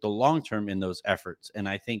overlook the long term in those efforts. And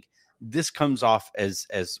I think this comes off as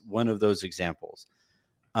one of those examples.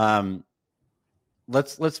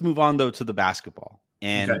 Let's move on though to the basketball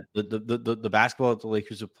and the basketball that the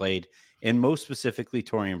Lakers have played, and most specifically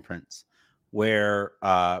Taurean Prince, where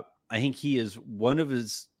I think he is one of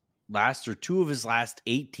his last or 2 of his last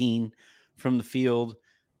 18 from the field.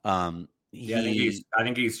 I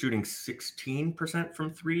think he's shooting 16%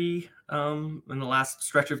 from 3 in the last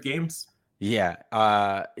stretch of games. Yeah.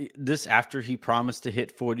 This after he promised to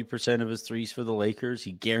hit 40% of his threes for the Lakers.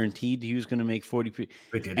 He guaranteed he was going to make 40%.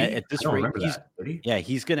 Wait, did he? At this rate,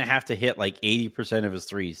 he's going to have to hit like 80% of his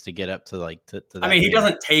threes to get up to like to that. I mean, he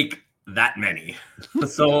doesn't take that many.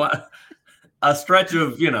 So a stretch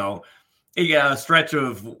of, a stretch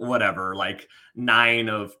of whatever, like 9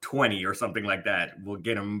 of 20 or something like that will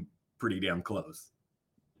get him pretty damn close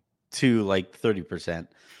to like 30%.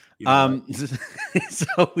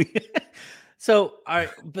 So all right,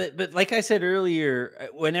 but like I said earlier,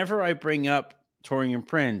 whenever I bring up Taurean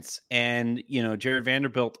Prince and Jared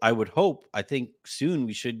Vanderbilt, I think soon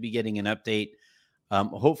we should be getting an update,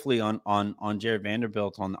 hopefully on Jared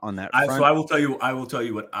Vanderbilt on that front. So I will tell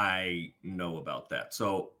you what I know about that.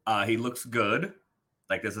 So he looks good.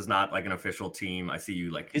 Like, this is not like an official team. I see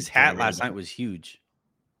you like his hat last night was huge.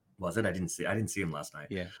 Was it? I didn't see him last night.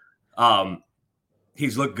 Yeah.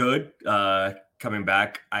 He's looked good coming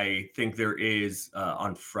back. I think there is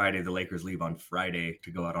on Friday, the Lakers leave on Friday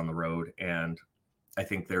to go out on the road. And I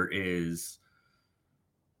think there is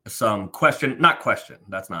some I think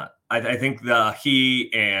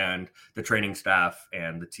he and the training staff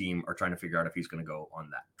and the team are trying to figure out if he's going to go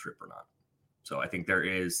on that trip or not. So I think there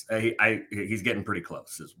is he's getting pretty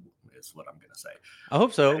close is what I'm going to say. I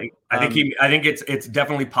hope so. I think it's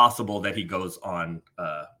definitely possible that he goes on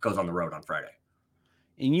the road on Friday.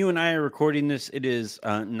 And you and I are recording this. It is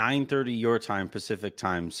 9:30 your time, Pacific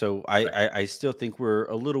time. So I still think we're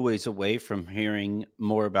a little ways away from hearing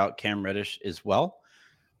more about Cam Reddish as well.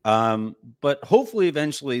 But hopefully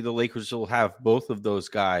eventually the Lakers will have both of those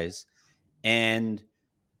guys. And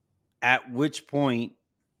at which point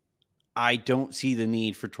I don't see the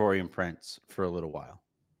need for Taurean Prince for a little while.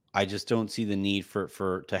 I just don't see the need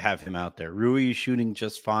for to have him out there. Rui is shooting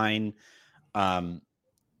just fine.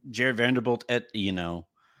 Jared Vanderbilt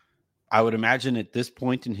I would imagine at this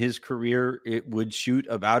point in his career, it would shoot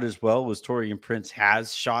about as well as Taurean Prince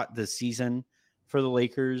has shot this season for the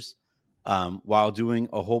Lakers, while doing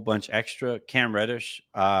a whole bunch extra. Cam Reddish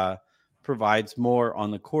provides more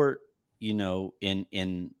on the court,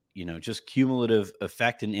 in just cumulative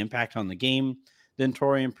effect and impact on the game than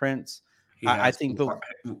Taurean Prince. I think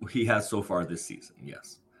he has so far this season.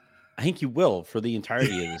 Yes. I think you will for the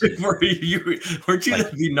entirety of the season. Weren't you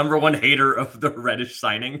the number one hater of the Reddish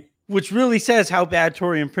signing? Which really says how bad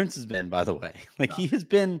Taurean Prince has been, by the way. Like, he has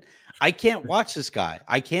been, I can't watch this guy.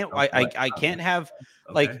 I can't have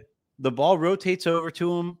like the ball rotates over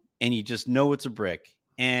to him and you just know it's a brick.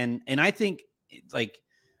 And I think like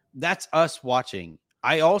that's us watching.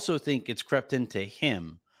 I also think it's crept into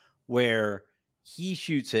him where he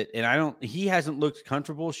shoots it and he hasn't looked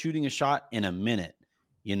comfortable shooting a shot in a minute.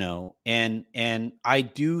 and I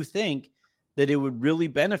do think that it would really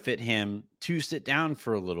benefit him to sit down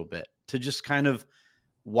for a little bit, to just kind of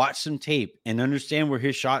watch some tape and understand where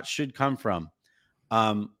his shots should come from.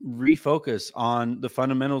 Refocus on the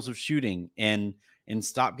fundamentals of shooting and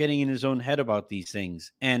stop getting in his own head about these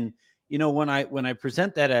things. And, when I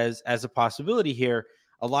present that as a possibility here,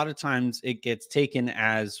 a lot of times it gets taken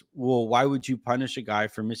as, well, why would you punish a guy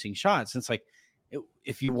for missing shots? And it's like,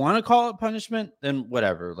 if you want to call it punishment, then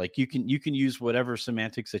whatever, like you can use whatever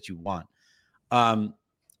semantics that you want.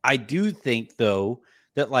 I do think though,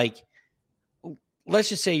 that like, let's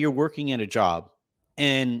just say you're working at a job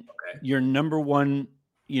and your number one,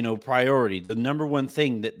 priority, the number one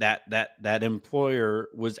thing that employer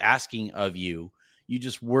was asking of you, you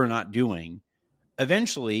just were not doing.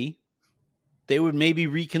 Eventually they would maybe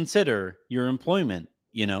reconsider your employment,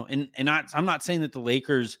 and I'm not saying that the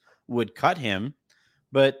Lakers would cut him,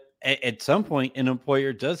 but at some point an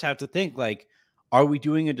employer does have to think like, are we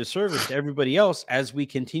doing a disservice to everybody else as we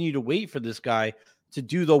continue to wait for this guy to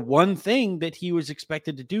do the one thing that he was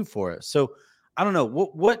expected to do for us? So I don't know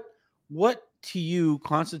what to you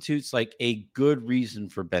constitutes like a good reason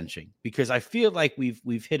for benching, because I feel like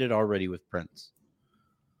we've hit it already with Prince.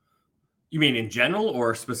 You mean in general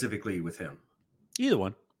or specifically with him? Either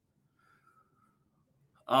one.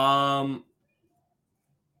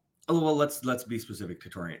 Well, let's be specific to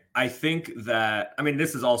Taurean. I think that,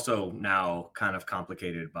 this is also now kind of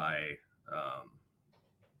complicated by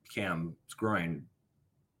Cam's groin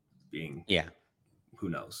being, who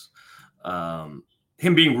knows.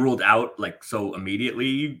 Him being ruled out like so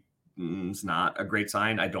immediately is not a great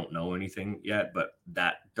sign. I don't know anything yet, but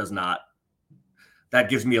that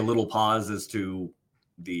gives me a little pause as to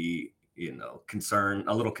the, concern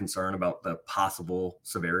about the possible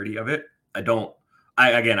severity of it. I don't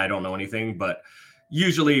know anything, but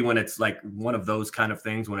usually when it's like one of those kind of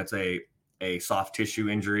things, when it's a soft tissue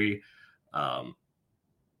injury,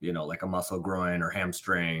 like a muscle groin or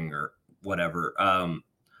hamstring or whatever,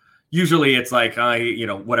 usually it's like,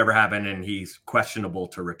 whatever happened and he's questionable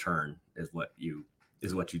to return is what you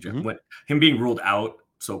just him being ruled out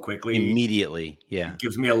so quickly immediately. Yeah.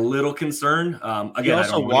 Gives me a little concern. Again, he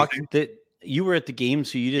also walked that you were at the game,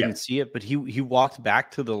 so you didn't see it, but he walked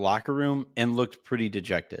back to the locker room and looked pretty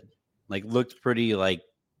dejected, looked pretty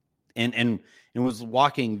and was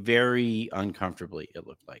walking very uncomfortably. It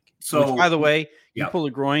looked like. So, which, by the way, you pull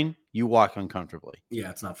a groin, you walk uncomfortably.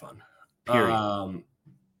 Yeah. It's not fun. Period.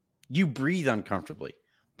 You breathe uncomfortably.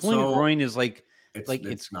 Pulling a groin is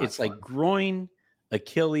it's like groin,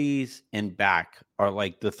 Achilles, and back are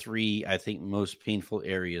like the three, I think, most painful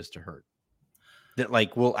areas to hurt. That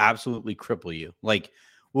will absolutely cripple you.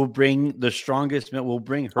 Will bring the strongest. Will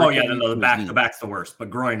bring hurt. Oh yeah, no, the back's the worst, but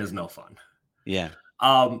groin is no fun. Yeah.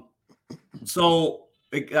 So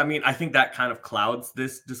I think that kind of clouds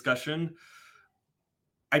this discussion.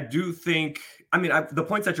 I do think. The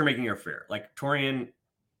points that you're making are fair. Like Taurean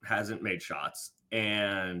hasn't made shots,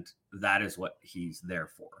 and that is what he's there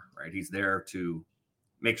for, right? He's there to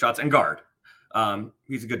make shots and guard.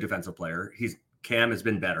 He's a good defensive player. Cam has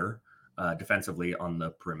been better defensively on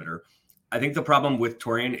the perimeter. I think the problem with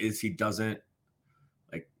Taurean is he doesn't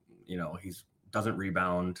doesn't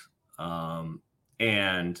rebound,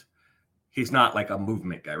 and he's not like a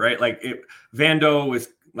movement guy, right?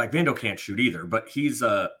 Vando can't shoot either, but he's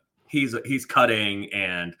cutting,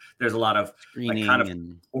 and there's a lot of kind of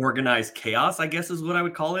organized chaos, I guess is what I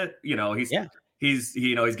would call it. He's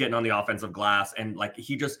getting on the offensive glass, and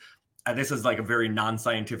this is like a very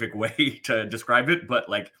non-scientific way to describe it, but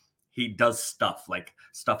he does stuff,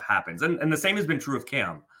 stuff happens. And the same has been true of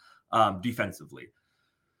Cam defensively.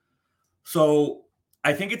 So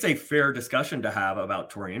I think it's a fair discussion to have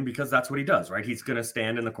about Taurean, because that's what he does, right? He's going to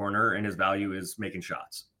stand in the corner and his value is making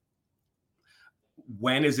shots.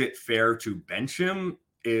 When is it fair to bench him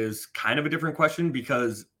is kind of a different question,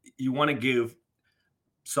 because you want to give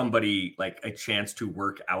somebody a chance to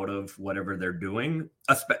work out of whatever they're doing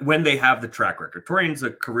when they have the track record. Taurean's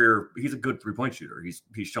he's a good 3-point shooter.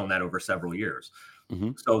 He's shown that over several years.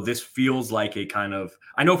 Mm-hmm. So this feels like a kind of,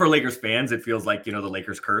 I know for Lakers fans, it feels like, the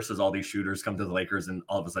Lakers curse as all these shooters come to the Lakers and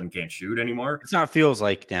all of a sudden can't shoot anymore. It's not feels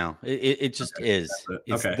like now. It just is.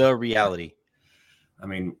 It's the reality.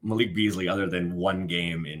 Malik Beasley, other than one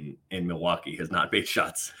game in Milwaukee, has not made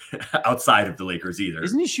shots outside of the Lakers either.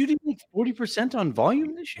 Isn't he shooting 40% on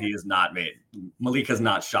volume this year? He has not made. Malik has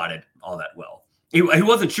not shot it all that well. He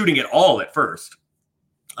wasn't shooting at all at first.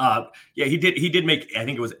 He did make, I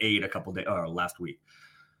think it was 8 a couple days last week.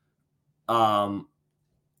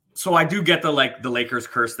 So I do get the Lakers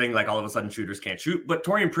curse thing, all of a sudden shooters can't shoot, but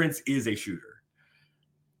Taurean Prince is a shooter.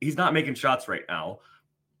 He's not making shots right now.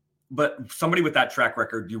 but somebody with that track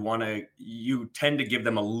record, you tend to give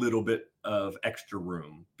them a little bit of extra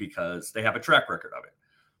room because they have a track record of it.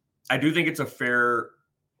 I do think it's a fair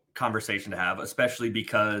conversation to have, especially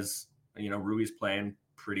because, Rui's playing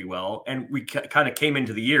pretty well. And we kind of came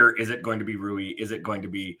into the year. Is it going to be Rui? Is it going to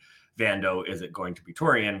be Vando? Is it going to be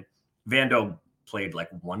Taurean? Vando played like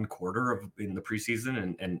one quarter in the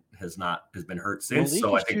preseason and has been hurt since.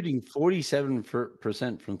 So I think shooting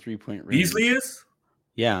 47% from 3-point range. Beasley is?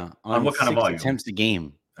 Yeah. On what kind of volume? Attempts a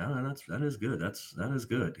game. Oh, that is good. That is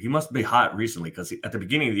good. He must be hot recently because at the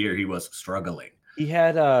beginning of the year he was struggling. He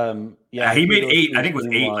had he made 8. I think it was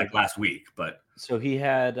 8 like last week, but so he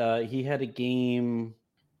had a game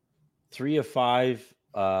 3 of 5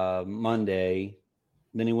 Monday.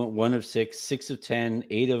 Then he went 1 of 6, 6 of 10,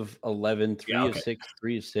 8 of 11, 3 of 6,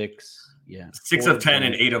 3 of 6. Yeah, 6 of 10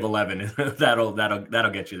 and 8 of 11.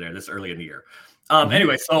 that'll get you there this early in the year.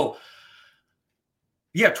 Anyway, so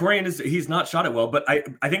yeah, Taurean he's not shot it well, but I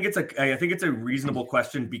think it's a reasonable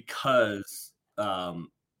question because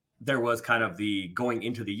there was kind of the going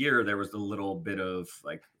into the year, there was a little bit of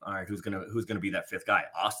like, all right, who's gonna be that fifth guy?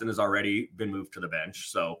 Austin has already been moved to the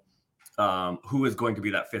bench, so who is going to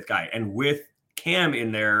be that fifth guy? And with Cam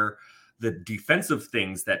in there, the defensive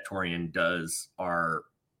things that Taurean does are,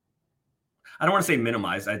 I don't want to say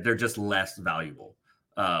minimized, they're just less valuable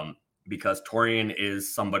because Taurean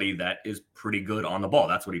is somebody that is pretty good on the ball.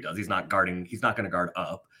 That's what he does. He's not going to guard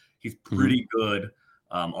up. He's pretty good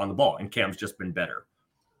on the ball, and Cam's just been better.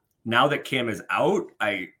 Now that Cam is out,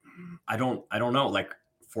 I don't know, like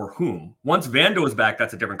for whom. Once Vando is back,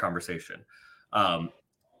 that's a different conversation.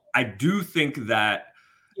 I do think that.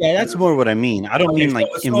 Yeah, that's more what I mean. I don't mean like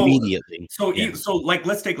immediately. So like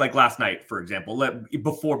let's take like last night for example.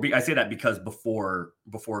 I say that because before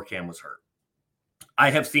Cam was hurt,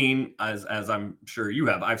 I have seen as I'm sure you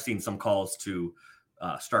have. I've seen some calls to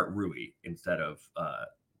start Rui instead of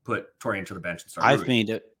put Taurean to the bench and start.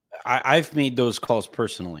 Rui. I've made those calls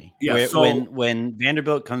personally. Yeah. When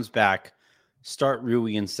Vanderbilt comes back, start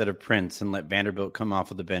Rui instead of Prince and let Vanderbilt come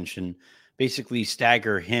off of the bench and basically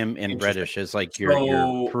stagger him and Reddish as like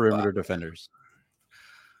your perimeter defenders.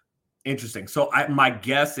 Interesting. So my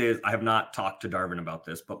guess is, I have not talked to Darvin about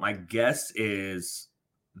this, but my guess is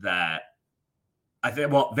that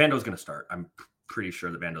Vando's going to start. I'm pretty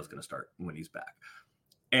sure that Vando's going to start when he's back.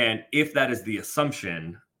 And if that is the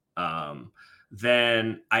assumption,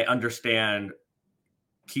 then I understand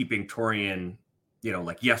keeping Taurean,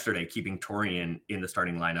 like yesterday, keeping Taurean in the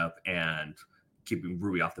starting lineup and keeping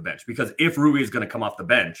Rui off the bench. Because if Rui is going to come off the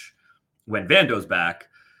bench when Vando's back,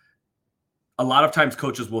 a lot of times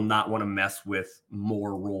coaches will not want to mess with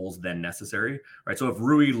more roles than necessary, right? So if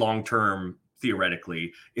Rui long-term,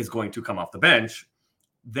 theoretically, is going to come off the bench,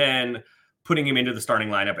 then putting him into the starting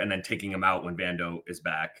lineup and then taking him out when Vando is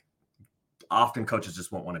back, often coaches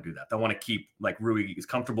just won't want to do that. They want to keep, like, Rui is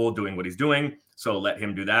comfortable doing what he's doing, so let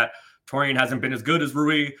him do that. Taurean hasn't been as good as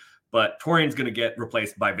Rui, but Taurean's going to get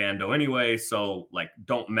replaced by Vando anyway, so, like,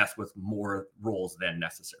 don't mess with more roles than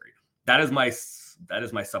necessary. That is my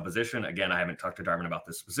supposition. Again, I haven't talked to Darvin about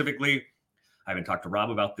this specifically. I haven't talked to Rob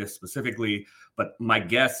about this specifically, but my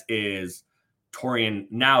guess is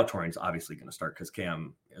Taurean's obviously going to start because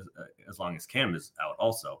Cam, as long as Cam is out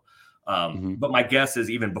also. But my guess is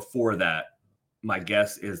even before that, my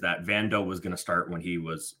guess is that Vando was going to start when he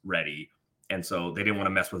was ready. And so they didn't want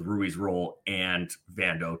to mess with Rui's role and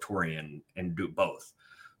Vando, Taurean, and do both.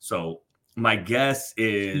 So my guess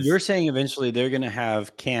is... You're saying eventually they're going to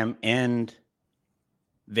have Cam and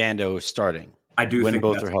Vando starting. I do when think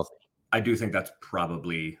both are healthy. I do think that's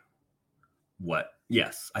probably what...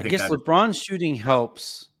 Yes. I guess LeBron's shooting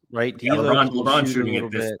helps, right? Yeah, LeBron shooting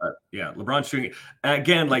it this... LeBron shooting...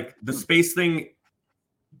 Again, like the space thing...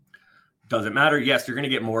 Doesn't matter. Yes, you're going to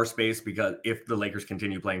get more space because if the Lakers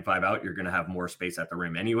continue playing 5 out, you're going to have more space at the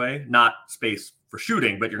rim anyway. Not space for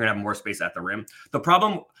shooting, but you're going to have more space at the rim. The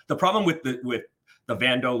problem with the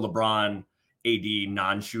Vando, LeBron, AD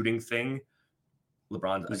non-shooting thing,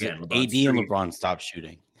 LeBron AD and LeBron stopped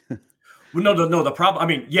shooting. No. The problem, I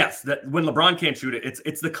mean, yes, that when LeBron can't shoot it,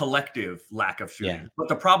 it's the collective lack of shooting. Yeah. But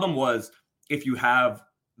the problem was if you have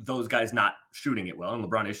those guys not shooting it well, and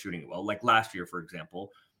LeBron is shooting it well, like last year, for example.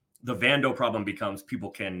 The Vando problem becomes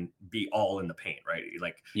people can be all in the paint, right?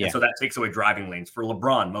 And so that takes away driving lanes for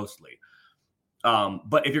LeBron mostly.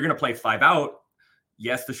 But if you're going to play 5 out,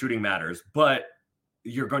 yes, the shooting matters, but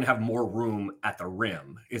you're going to have more room at the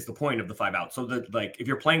rim is the point of the 5 out. So if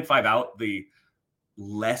you're playing 5 out, the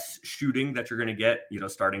less shooting that you're going to get,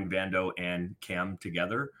 starting Vando and Cam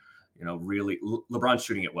together, really LeBron's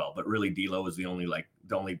shooting it well, but really D'Lo is the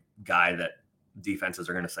only guy that defenses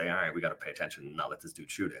are going to say, all right, we got to pay attention and not let this dude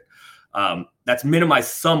shoot it. That's minimized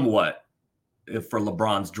somewhat for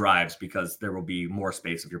LeBron's drives because there will be more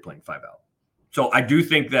space if you're playing 5 out. So I do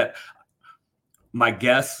think that my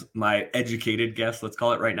educated guess, let's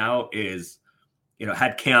call it right now, is,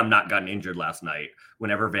 had Cam not gotten injured last night,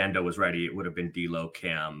 whenever Vando was ready, it would have been D'Lo,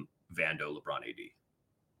 Cam, Vando, LeBron, AD.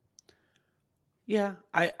 Yeah,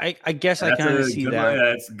 I guess I kind of see that.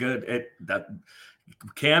 Yeah, it's good. That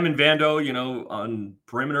Cam and Vando, on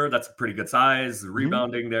perimeter, that's a pretty good size.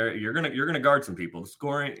 Rebounding there, you're gonna guard some people.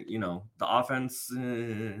 Scoring, the offense,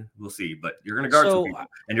 we'll see, but you're gonna guard some people,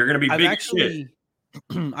 and you're gonna be big shit.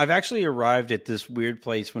 I've actually arrived at this weird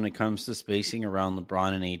place when it comes to spacing around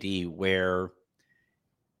LeBron and AD, where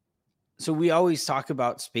so we always talk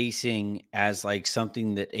about spacing as like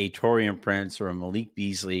something that a Taurean Prince or a Malik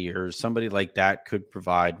Beasley or somebody like that could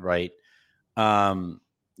provide, right?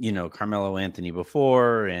 Carmelo Anthony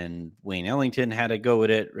before, and Wayne Ellington had to go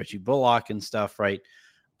with it, Reggie Bullock and stuff, right?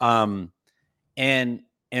 And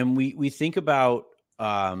we think about,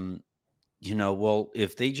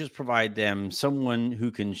 if they just provide them someone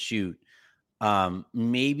who can shoot,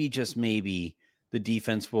 maybe, just maybe, the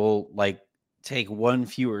defense will take one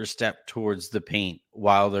fewer step towards the paint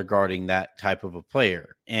while they're guarding that type of a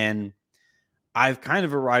player. And I've kind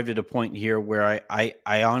of arrived at a point here where I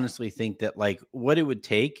honestly think that what it would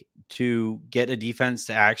take to get a defense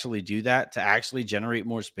to actually do that, to actually generate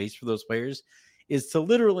more space for those players, is to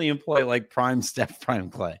literally employ prime Steph,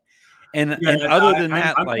 prime Clay. And other than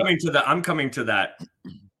that, I'm coming to that.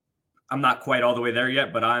 I'm not quite all the way there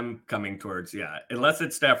yet, but I'm coming towards, unless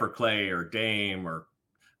it's Steph or Clay or Dame or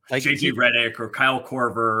JT Redick or Kyle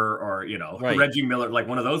Korver or, Reggie Miller,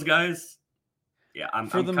 one of those guys. Yeah. I'm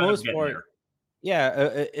for the most part. There.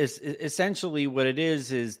 Yeah. Essentially what it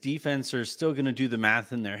is defense are still going to do the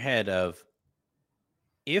math in their head of,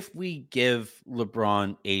 if we give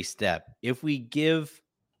LeBron a step, if we give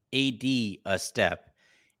AD a step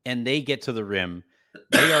and they get to the rim,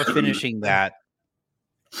 they are finishing that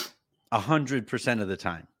 100% of the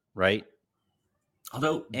time. Right.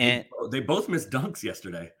 Although they both missed dunks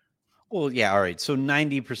yesterday. Well, yeah, all right. So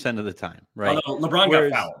 90% of the time, right? Although LeBron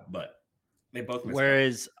got fouled, but they both missed.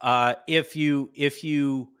 Whereas if you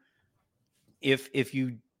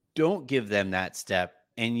don't give them that step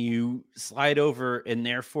and you slide over and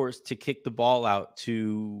they're forced to kick the ball out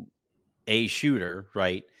to a shooter,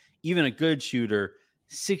 right? Even a good shooter,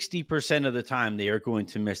 60% of the time they are going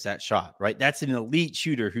to miss that shot, right? That's an elite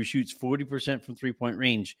shooter who shoots 40% from 3-point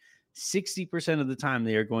range. 60% of the time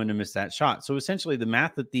they are going to miss that shot. So essentially the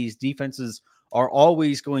math that these defenses are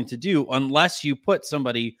always going to do, unless you put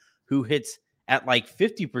somebody who hits at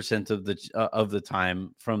 50% of the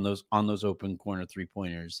time from those open corner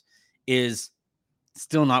 3-pointers, is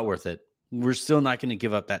still not worth it. We're still not going to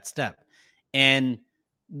give up that step. And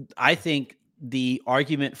I think the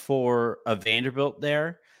argument for a Vanderbilt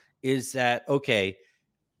there is that, okay,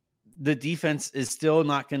 the defense is still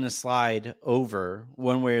not going to slide over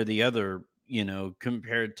one way or the other,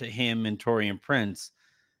 compared to him and Taurean Prince.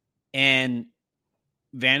 And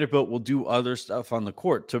Vanderbilt will do other stuff on the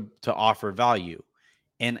court to offer value.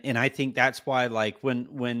 And I think that's why,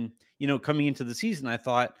 when coming into the season, I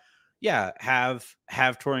thought, yeah, have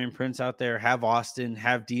Taurean Prince out there, have Austin,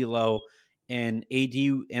 have D'Lo, and AD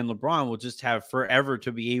and LeBron will just have forever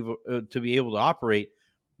to be able to operate.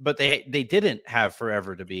 But they didn't have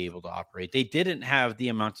forever to be able to operate. They didn't have the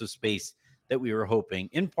amounts of space that we were hoping,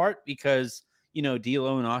 in part because,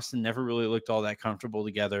 D'Lo and Austin never really looked all that comfortable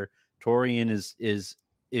together. Taurean is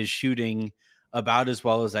shooting about as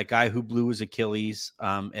well as that guy who blew his Achilles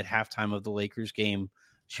at halftime of the Lakers game,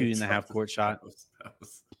 shooting the half-court shot.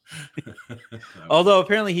 Although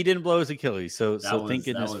apparently he didn't blow his Achilles, so thank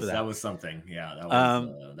goodness for that. That was something. Yeah,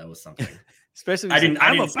 that was something. Especially, I didn't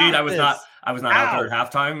see it. I was not out there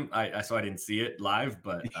at halftime. So I didn't see it live.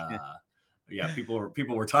 But yeah, people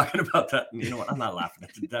were talking about that. And you know what? I'm not laughing at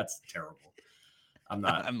it. That's terrible. I'm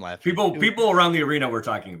not. I'm laughing. People around the arena were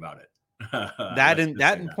talking about it. that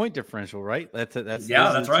and point differential, right? That's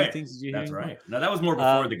right. That's right. Now that was more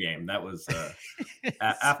before the game. That was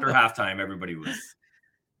after halftime. Everybody was.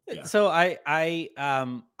 Yeah. So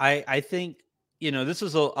I think. This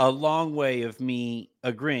is a long way of me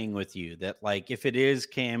agreeing with you that, if it is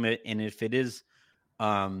Cam and if it is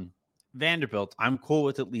Vanderbilt, I'm cool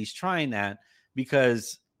with at least trying that,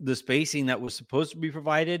 because the spacing that was supposed to be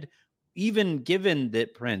provided, even given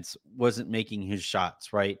that Prince wasn't making his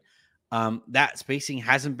shots, right? That spacing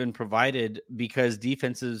hasn't been provided because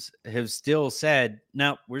defenses have still said,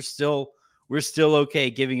 no, we're still okay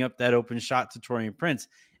giving up that open shot to Taurean Prince.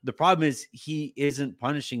 The problem is he isn't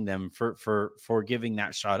punishing them for giving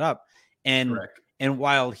that shot up. And Correct. and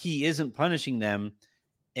while he isn't punishing them,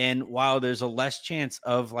 and while there's a less chance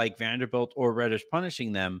of like Vanderbilt or Reddish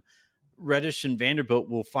punishing them, Reddish and Vanderbilt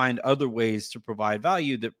will find other ways to provide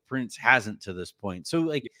value that Prince hasn't to this point. So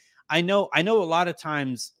like I know a lot of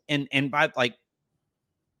times, and by like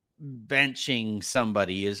benching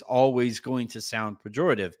somebody is always going to sound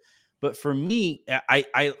pejorative, but for me,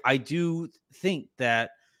 I do think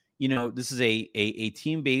that, you know, this is a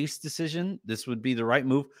team-based decision. This would be the right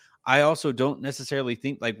move. I also don't necessarily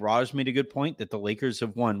think, like Raj made a good point, that the Lakers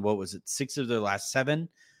have won, what was it, 6 of their last 7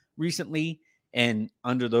 recently. And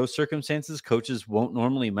under those circumstances, coaches won't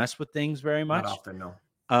normally mess with things very much. Not often,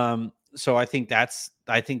 no. So I think that's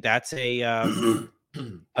a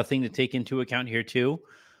a thing to take into account here too.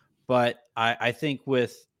 But I think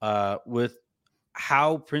with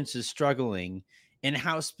how Prince is struggling and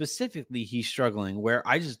how specifically he's struggling, where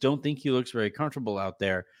I just don't think he looks very comfortable out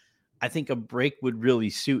there, I think a break would really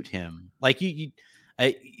suit him. Like you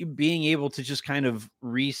being able to just kind of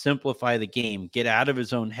re-simplify the game, get out of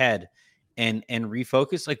his own head and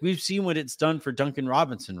refocus. Like we've seen what it's done for Duncan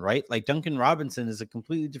Robinson, right? Like Duncan Robinson is a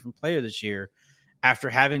completely different player this year after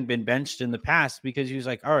having been benched in the past, because he was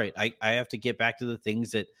like, all right, I have to get back to the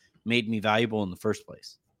things that made me valuable in the first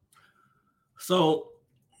place. So,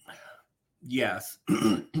 yes,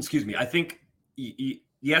 excuse me. I think,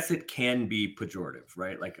 yes, it can be pejorative,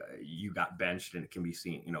 right? Like you got benched and it can be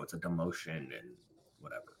seen, you know, it's a demotion and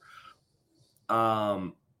whatever.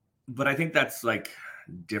 But I think that's like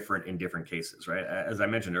different in different cases, right? As I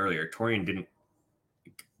mentioned earlier, Taurean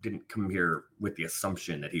didn't come here with the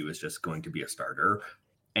assumption that he was just going to be a starter,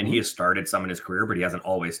 and he has started some in his career, but he hasn't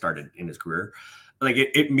always started in his career. Like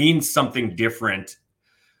it means something different.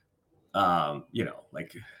 You know,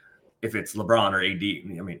 like if it's LeBron or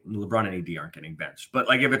AD, I mean, LeBron and AD aren't getting benched, but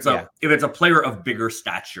like if it's a player of bigger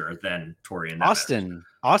stature than Taurean, Austin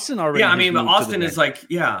already. Yeah, I mean, but Austin is like,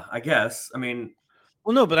 yeah, I guess. I mean,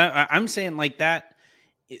 well, no, but I'm saying like that.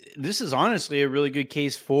 This is honestly a really good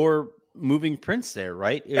case for moving Prince there,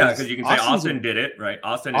 right? Yeah, because you can say Austin did it, right?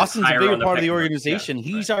 Austin's a bigger part of the organization. Yeah,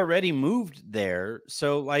 he's already moved there.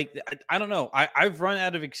 So, like, I don't know. I've run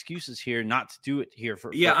out of excuses here not to do it here.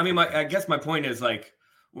 I mean, I guess my point is like,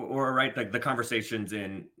 or right, like the conversations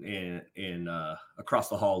in across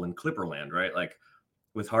the hall in Clipperland, right? Like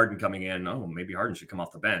with Harden coming in, oh, maybe Harden should come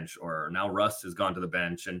off the bench, or now Russ has gone to the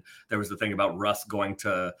bench, and there was the thing about Russ going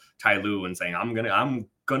to Ty Lue and saying, I'm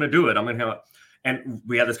gonna do it. And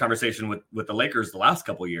we had this conversation with the Lakers the last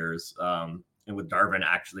couple of years, and with Darvin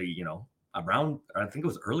actually, you know, around, I think it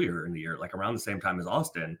was earlier in the year, like around the same time as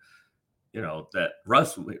Austin, you know, that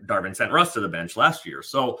Darvin sent Russ to the bench last year.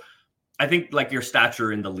 So I think like your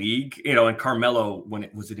stature in the league, you know, and Carmelo, when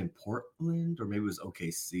it was in Portland or maybe it was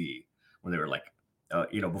OKC, when they were like,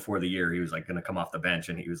 you know, before the year, he was like going to come off the bench,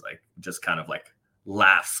 and he was like, just kind of like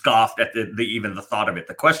scoffed at even the thought of it,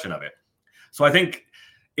 the question of it. So I think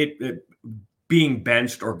it being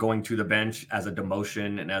benched or going to the bench as a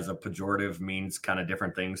demotion and as a pejorative means kind of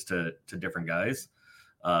different things to different guys.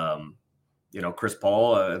 You know, Chris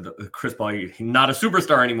Paul, not a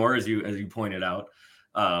superstar anymore, as you pointed out.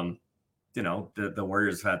 You know, the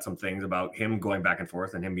Warriors had some things about him going back and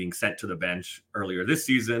forth and him being sent to the bench earlier this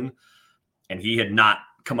season, and he had not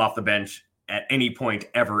come off the bench at any point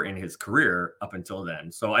ever in his career up until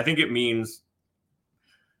then. So I think it means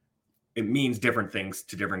different things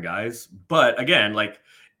to different guys. But again, like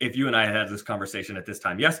if you and I had this conversation at this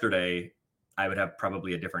time yesterday, I would have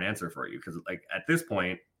probably a different answer for you. Because like at this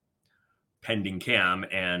point, pending Cam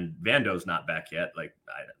and Vando's not back yet. Like,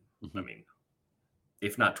 I mean,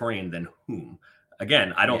 if not Taurean, then whom?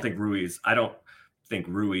 Again, I don't think Rui is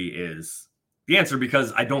the answer,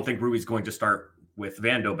 because I don't think Rui's going to start with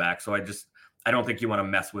Vando back. So I don't think you want to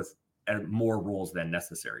mess with more roles than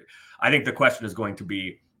necessary. I think the question is going to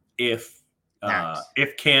be, if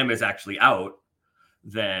Cam is actually out,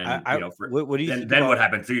 then what do you think then what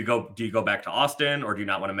happens? Do you go back to Austin, or do you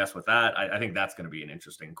not want to mess with that? I think that's going to be an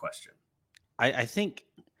interesting question. I think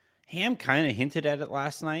Ham kind of hinted at it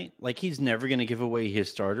last night. Like he's never going to give away his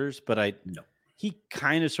starters, but he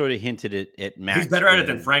kind of sort of hinted it at Max. He's better at it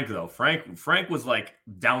than Frank, though. Frank was like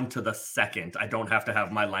down to the second. I don't have to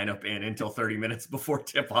have my lineup in until 30 minutes before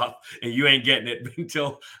tip off, and you ain't getting it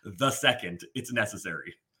until the second it's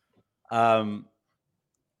necessary. Ham,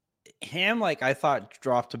 like I thought,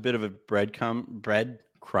 dropped a bit of a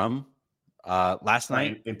breadcrumb last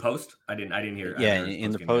night in post. I didn't hear. Yeah,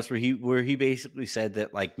 in the post where he basically said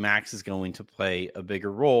that like Max is going to play a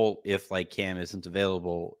bigger role if like Cam isn't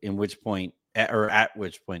available. At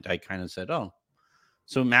which point I kind of said, oh,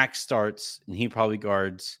 so Max starts and he probably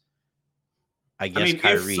guards. I guess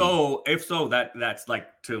Kyrie. if so, that's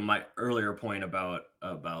like to my earlier point about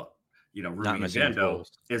Rudy and Vando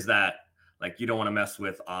is that like you don't want to mess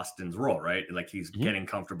with Austin's role, right? Like he's getting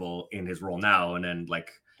comfortable in his role now, and then like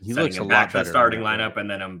he setting looks him a back lot to the better starting lineup, and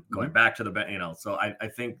then I'm going back to the So I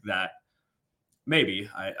think that maybe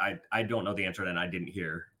I don't know the answer, and I didn't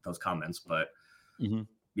hear those comments, but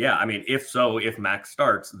yeah, I mean, if Max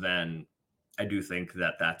starts, then I do think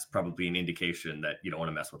that that's probably an indication that you don't want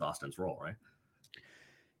to mess with Austin's role, right?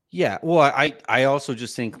 Yeah, well, I also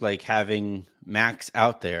just think like having Max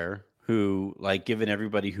out there, who like given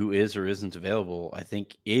everybody who is or isn't available, I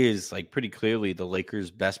think is like pretty clearly the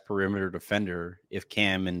Lakers' best perimeter defender if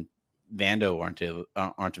Cam and Vando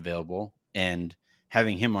aren't available, and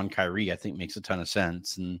having him on Kyrie I think makes a ton of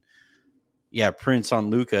sense. And yeah, Prince on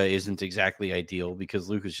Luka isn't exactly ideal because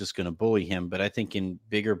Luka's just going to bully him, but I think in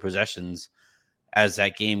bigger possessions as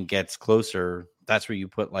that game gets closer, that's where you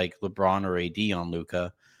put like LeBron or AD on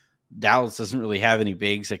Luka. Dallas doesn't really have any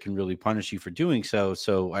bigs that can really punish you for doing so.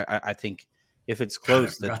 So I think if it's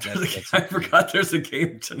close, I forgot there's a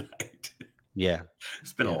game tonight. Yeah.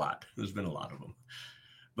 It's been a lot. There's been a lot of them.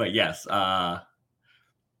 But yes,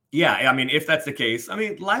 yeah, I mean, if that's the case, I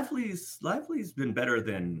mean, Lively's been better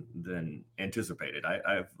than anticipated.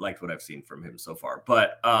 I've liked what I've seen from him so far.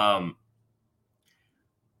 But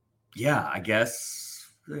yeah, I guess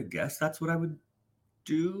that's what I would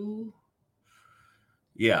do.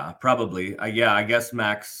 Yeah, probably. I guess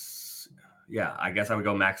Max. Yeah, I guess I would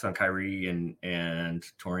go Max on Kyrie and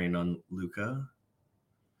Torian on Luka.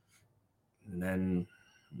 And then,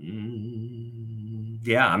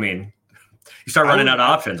 yeah, I mean, you start running out of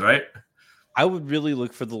options, right? I would really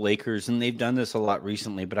look for the Lakers, and they've done this a lot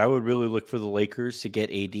recently, but I would really look for the Lakers to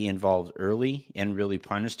get AD involved early and really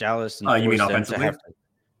punish Dallas. And you mean offensively?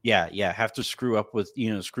 Have to screw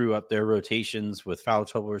up their rotations with foul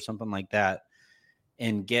trouble or something like that,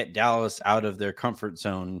 and get Dallas out of their comfort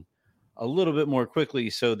zone a little bit more quickly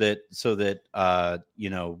so that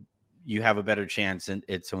you have a better chance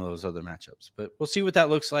at some of those other matchups. But we'll see what that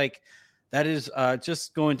looks like. That is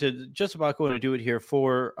just about going to do it here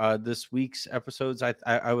for this week's episodes.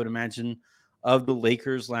 I would imagine of the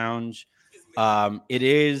Lakers Lounge. It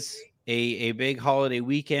is a big holiday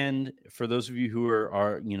weekend for those of you who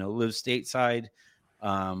are live stateside,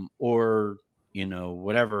 or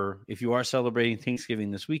whatever. If you are celebrating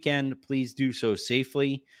Thanksgiving this weekend, please do so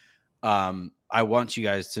safely. I want you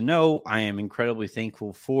guys to know I am incredibly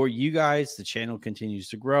thankful for you guys. The channel continues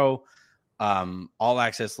to grow. All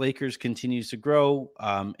Access Lakers continues to grow.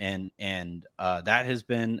 And that has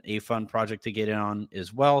been a fun project to get in on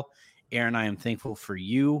as well. Aaron, I am thankful for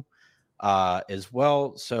you as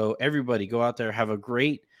well. So everybody go out there, have a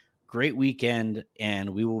great weekend, and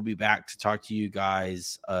we will be back to talk to you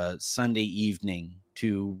guys Sunday evening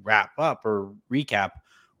to wrap up or recap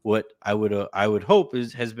what I would hope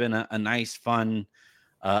has been a nice, fun,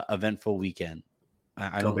 eventful weekend.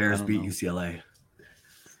 Go Bears beat UCLA.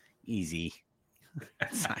 Easy.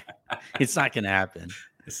 It's not going to happen.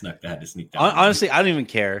 It's not that to sneak down. Honestly, I don't even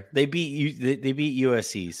care. They beat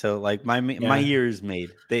USC, so like my year is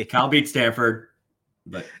made. Cal beat Stanford,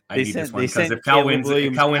 but I need this one because if Cal wins,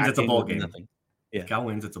 it's a bowl game. Yeah. If Cal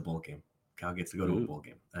wins, it's a bowl game. Cal gets to go to a bowl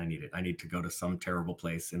game. I need it. I need to go to some terrible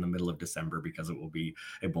place in the middle of December because it will be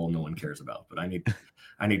a bowl no one cares about. But I need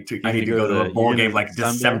to go to a bowl game like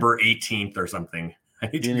December 18th or something. I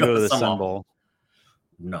need to go to the Sun Bowl.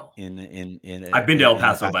 No. I've been to El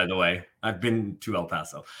Paso, by the way. I've been to El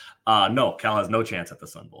Paso. No, Cal has no chance at the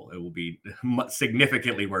Sun Bowl. It will be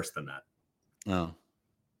significantly worse than that. Oh.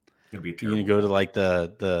 It'll be terrible. You're gonna go to like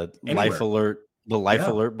the Life Alert,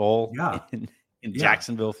 Alert Bowl in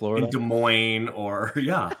Jacksonville, Florida. In Des Moines, or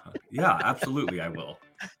absolutely I will.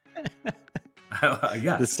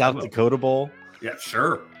 The South Dakota Bowl. Yeah,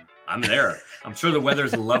 sure. I'm there. I'm sure the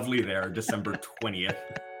weather's lovely there, December 20th.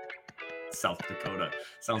 South Dakota.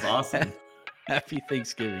 Sounds awesome. Happy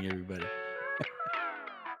Thanksgiving, everybody.